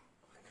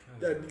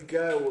 That the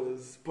guy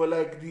was, but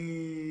like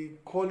the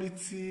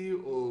quality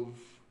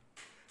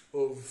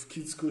of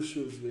kids' school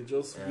shows were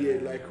just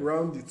weird, like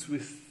round the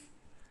twist.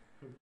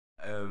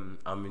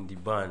 I'm in the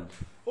band.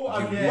 Oh,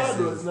 and the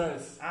band was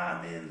nice.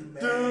 I'm in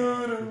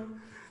the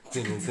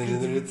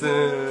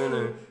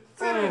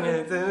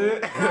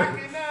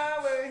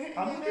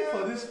I'm looking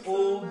for this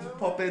old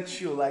puppet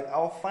show. Like,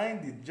 I'll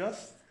find it.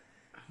 Just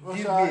give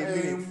me a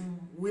minute.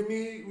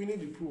 Winnie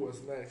the Pooh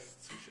was nice.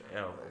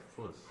 Yeah, of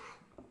course.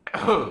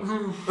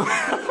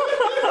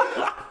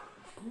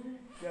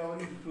 Yeah,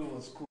 Winnie the Pooh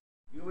was cool.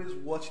 We always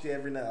watched it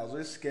every night. I was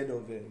always scared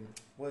of him.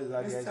 What is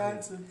that It's guy's time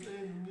name? to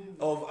play music.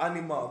 Of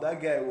Animal.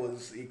 That guy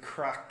was a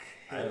crack.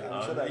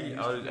 I'm sure that he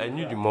used to I be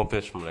knew the crack.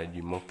 Muppets from like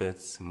the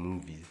Muppets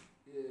movies.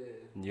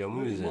 Yeah. Your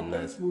movies The are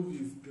nice. Muppets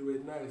movies, they were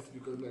nice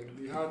because like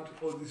they had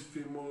all these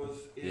famous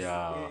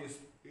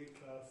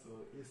A-class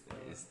or A-star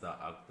It's the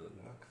actor.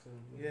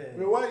 actors. Yeah.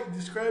 But why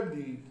describe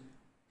the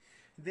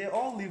They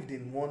all lived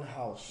in one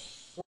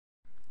house.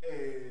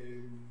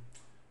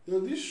 there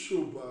was this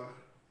show bar,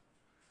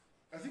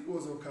 I think it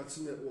was on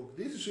Cartoon Network.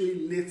 They used to show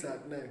it late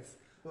at night.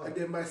 What? And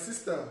then my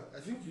sister, I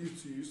think you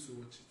used to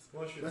watch it.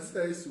 What show? My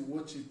sister used to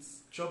watch it.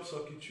 Chop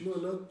Socky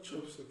Chooks. No, not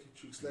Chop Socky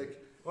Chooks. Like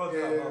What's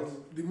that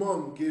about? the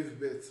mom gave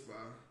birth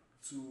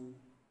to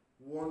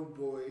one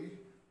boy,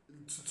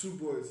 to two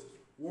boys.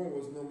 One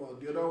was normal,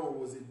 the other one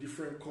was a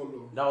different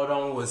color. That other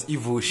one was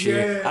evil shit.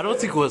 Yeah. I don't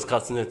think it was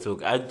Cartoon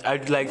Network. I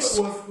like. Was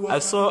I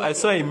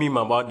saw a meme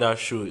about that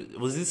show.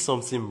 Was it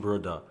something,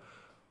 brother?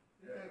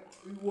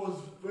 It was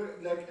very,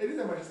 like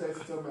anytime my sister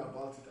used to tell me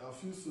about it, I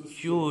feel so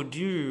sick. Yo, do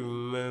you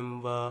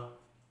remember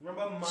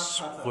Remember Matt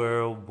Hatter?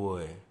 Squirrel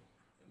Boy?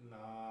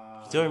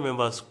 Nah. Do you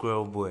remember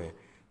Squirrel Boy?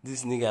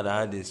 This nigga that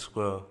had a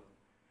squirrel.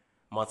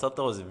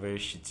 Matata was a very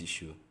shitty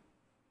show.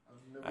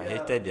 I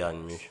hated the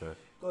animation.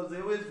 Because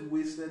they always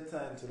wasted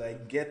time to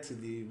like get to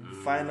the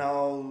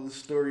final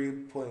story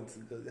point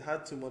because they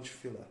had too much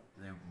filler.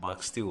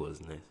 Max Steel was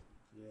nice.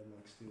 Yeah,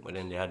 Max Steel. But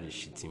then they had a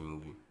shitty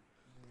movie.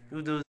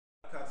 Those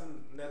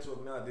Cartoon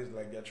Network nowadays,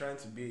 like they're trying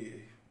to be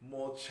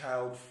more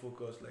child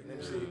focused, like let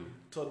me say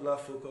toddler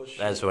focused.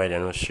 That's why they're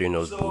not showing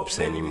us boobs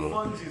maybe the anymore.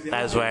 fun is they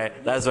That's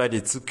have- why they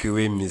took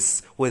away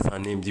Miss, what's her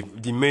name?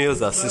 The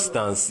mayor's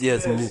assistant.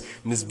 Yes,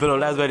 Miss Bellum.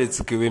 That's why they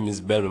took away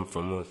Miss Bellum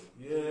from us.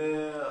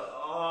 Yeah.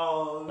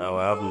 Oh. Now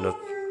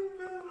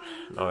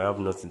I have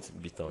nothing to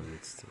beat on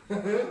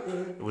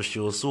it. But she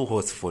was so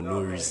hot for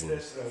no reason.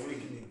 That's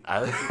awakening.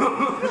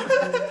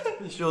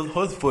 She was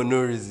hot for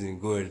no reason.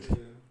 God.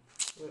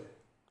 Yeah.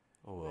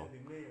 Oh well.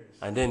 The mayors.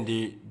 And then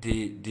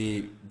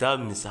that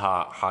Miss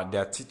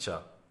their teacher.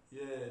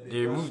 Yeah.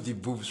 They removed the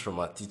boobs from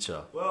her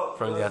teacher. well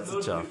from there their was no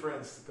teacher.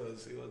 difference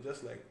because it was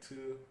just like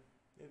two,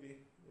 maybe.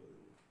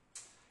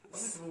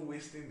 Not even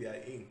wasting their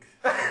ink.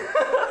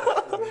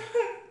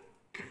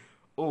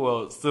 Oh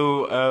well.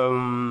 So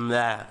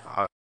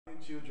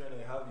Children,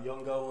 I have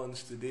younger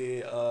ones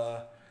today.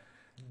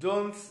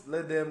 Don't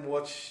let them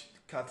watch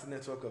Cartoon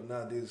Network of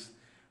nowadays.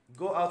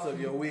 Go out of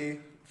your way,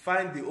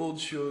 find the old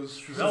shows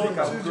so they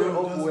can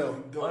grow up well.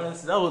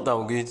 honestly, that's what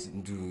I'm going to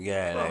do.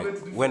 Yeah, What I'm going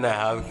like to do when for I my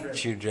have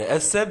children.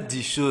 Except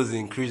the shows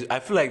increase. I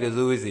feel like there's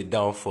always a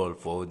downfall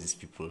for all these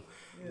people.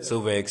 So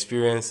we're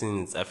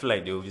experiencing it. I feel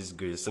like they always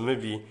grow. So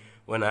maybe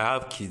when I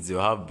have kids,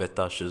 they'll have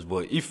better shows.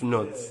 But if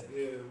not,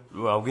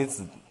 well, I'm going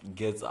to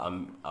get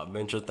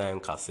Adventure Time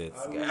cassettes.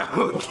 Thank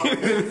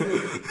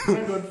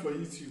God for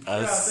YouTube.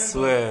 I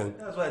swear.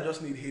 That's why I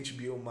just need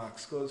HBO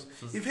Max. Because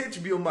if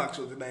HBO Max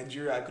was in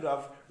Nigeria, I could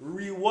have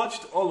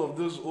rewatched all of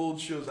those old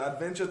shows.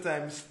 Adventure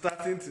Time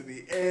starting to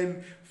the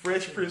end,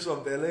 Fresh Prince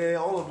of Bel-Air,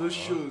 all of those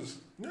shows.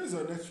 You know it's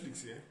on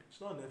Netflix, yeah?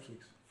 It's not on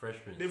Netflix. Fresh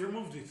Prince. They've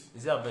removed it.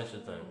 Is it Adventure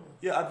Time?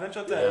 Yeah,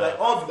 Adventure Time. Yeah. Like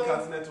all the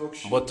Cartoon Network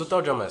shows. But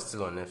Total Drama is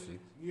still on Netflix.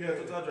 Yeah,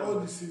 Total Drama. all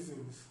the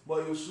seasons.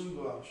 But you'll soon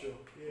go, I'm sure.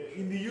 Yeah,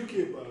 in the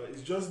UK, but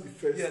it's just the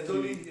first Yeah, it's three.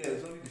 only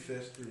the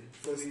first three.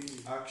 First Only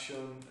three.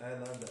 Action,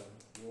 Island,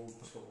 and World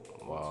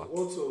Tour. Wow.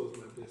 Also was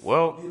my best.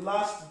 Well, The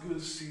last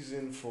good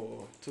season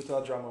for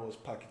Total Drama was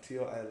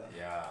Pakitio Island.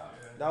 yeah.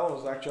 That one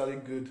was actually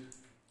good.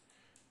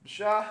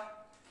 Sha,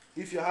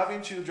 if you're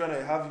having children and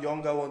you have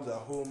younger ones at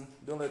home,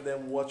 don't let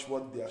them watch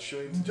what they are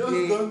showing Just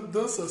today.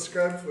 don't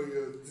subscribe for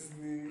your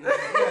Disney.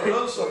 Yeah,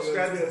 don't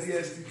subscribe to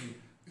DSTV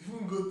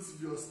Even go to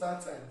your Star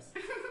Times.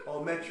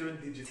 or Metro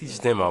Digital. Teach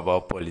them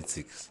about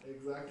politics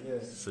Exactly.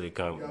 Yes. so they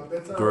can You are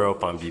better grow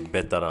off up and be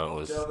better than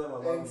us. Tell them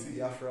about the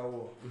Biafra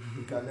war.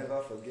 You can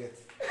never forget.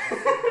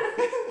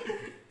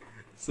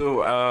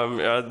 So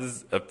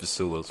this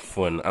episode was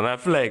fun, and I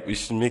feel like we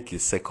should make a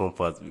second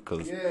part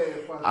because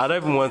I don't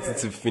even want it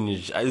to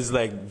finish. It's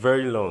like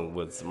very long,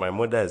 but my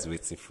mother is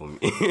waiting for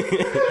me.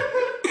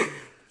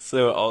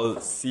 So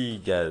I'll see you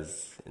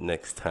guys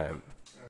next time.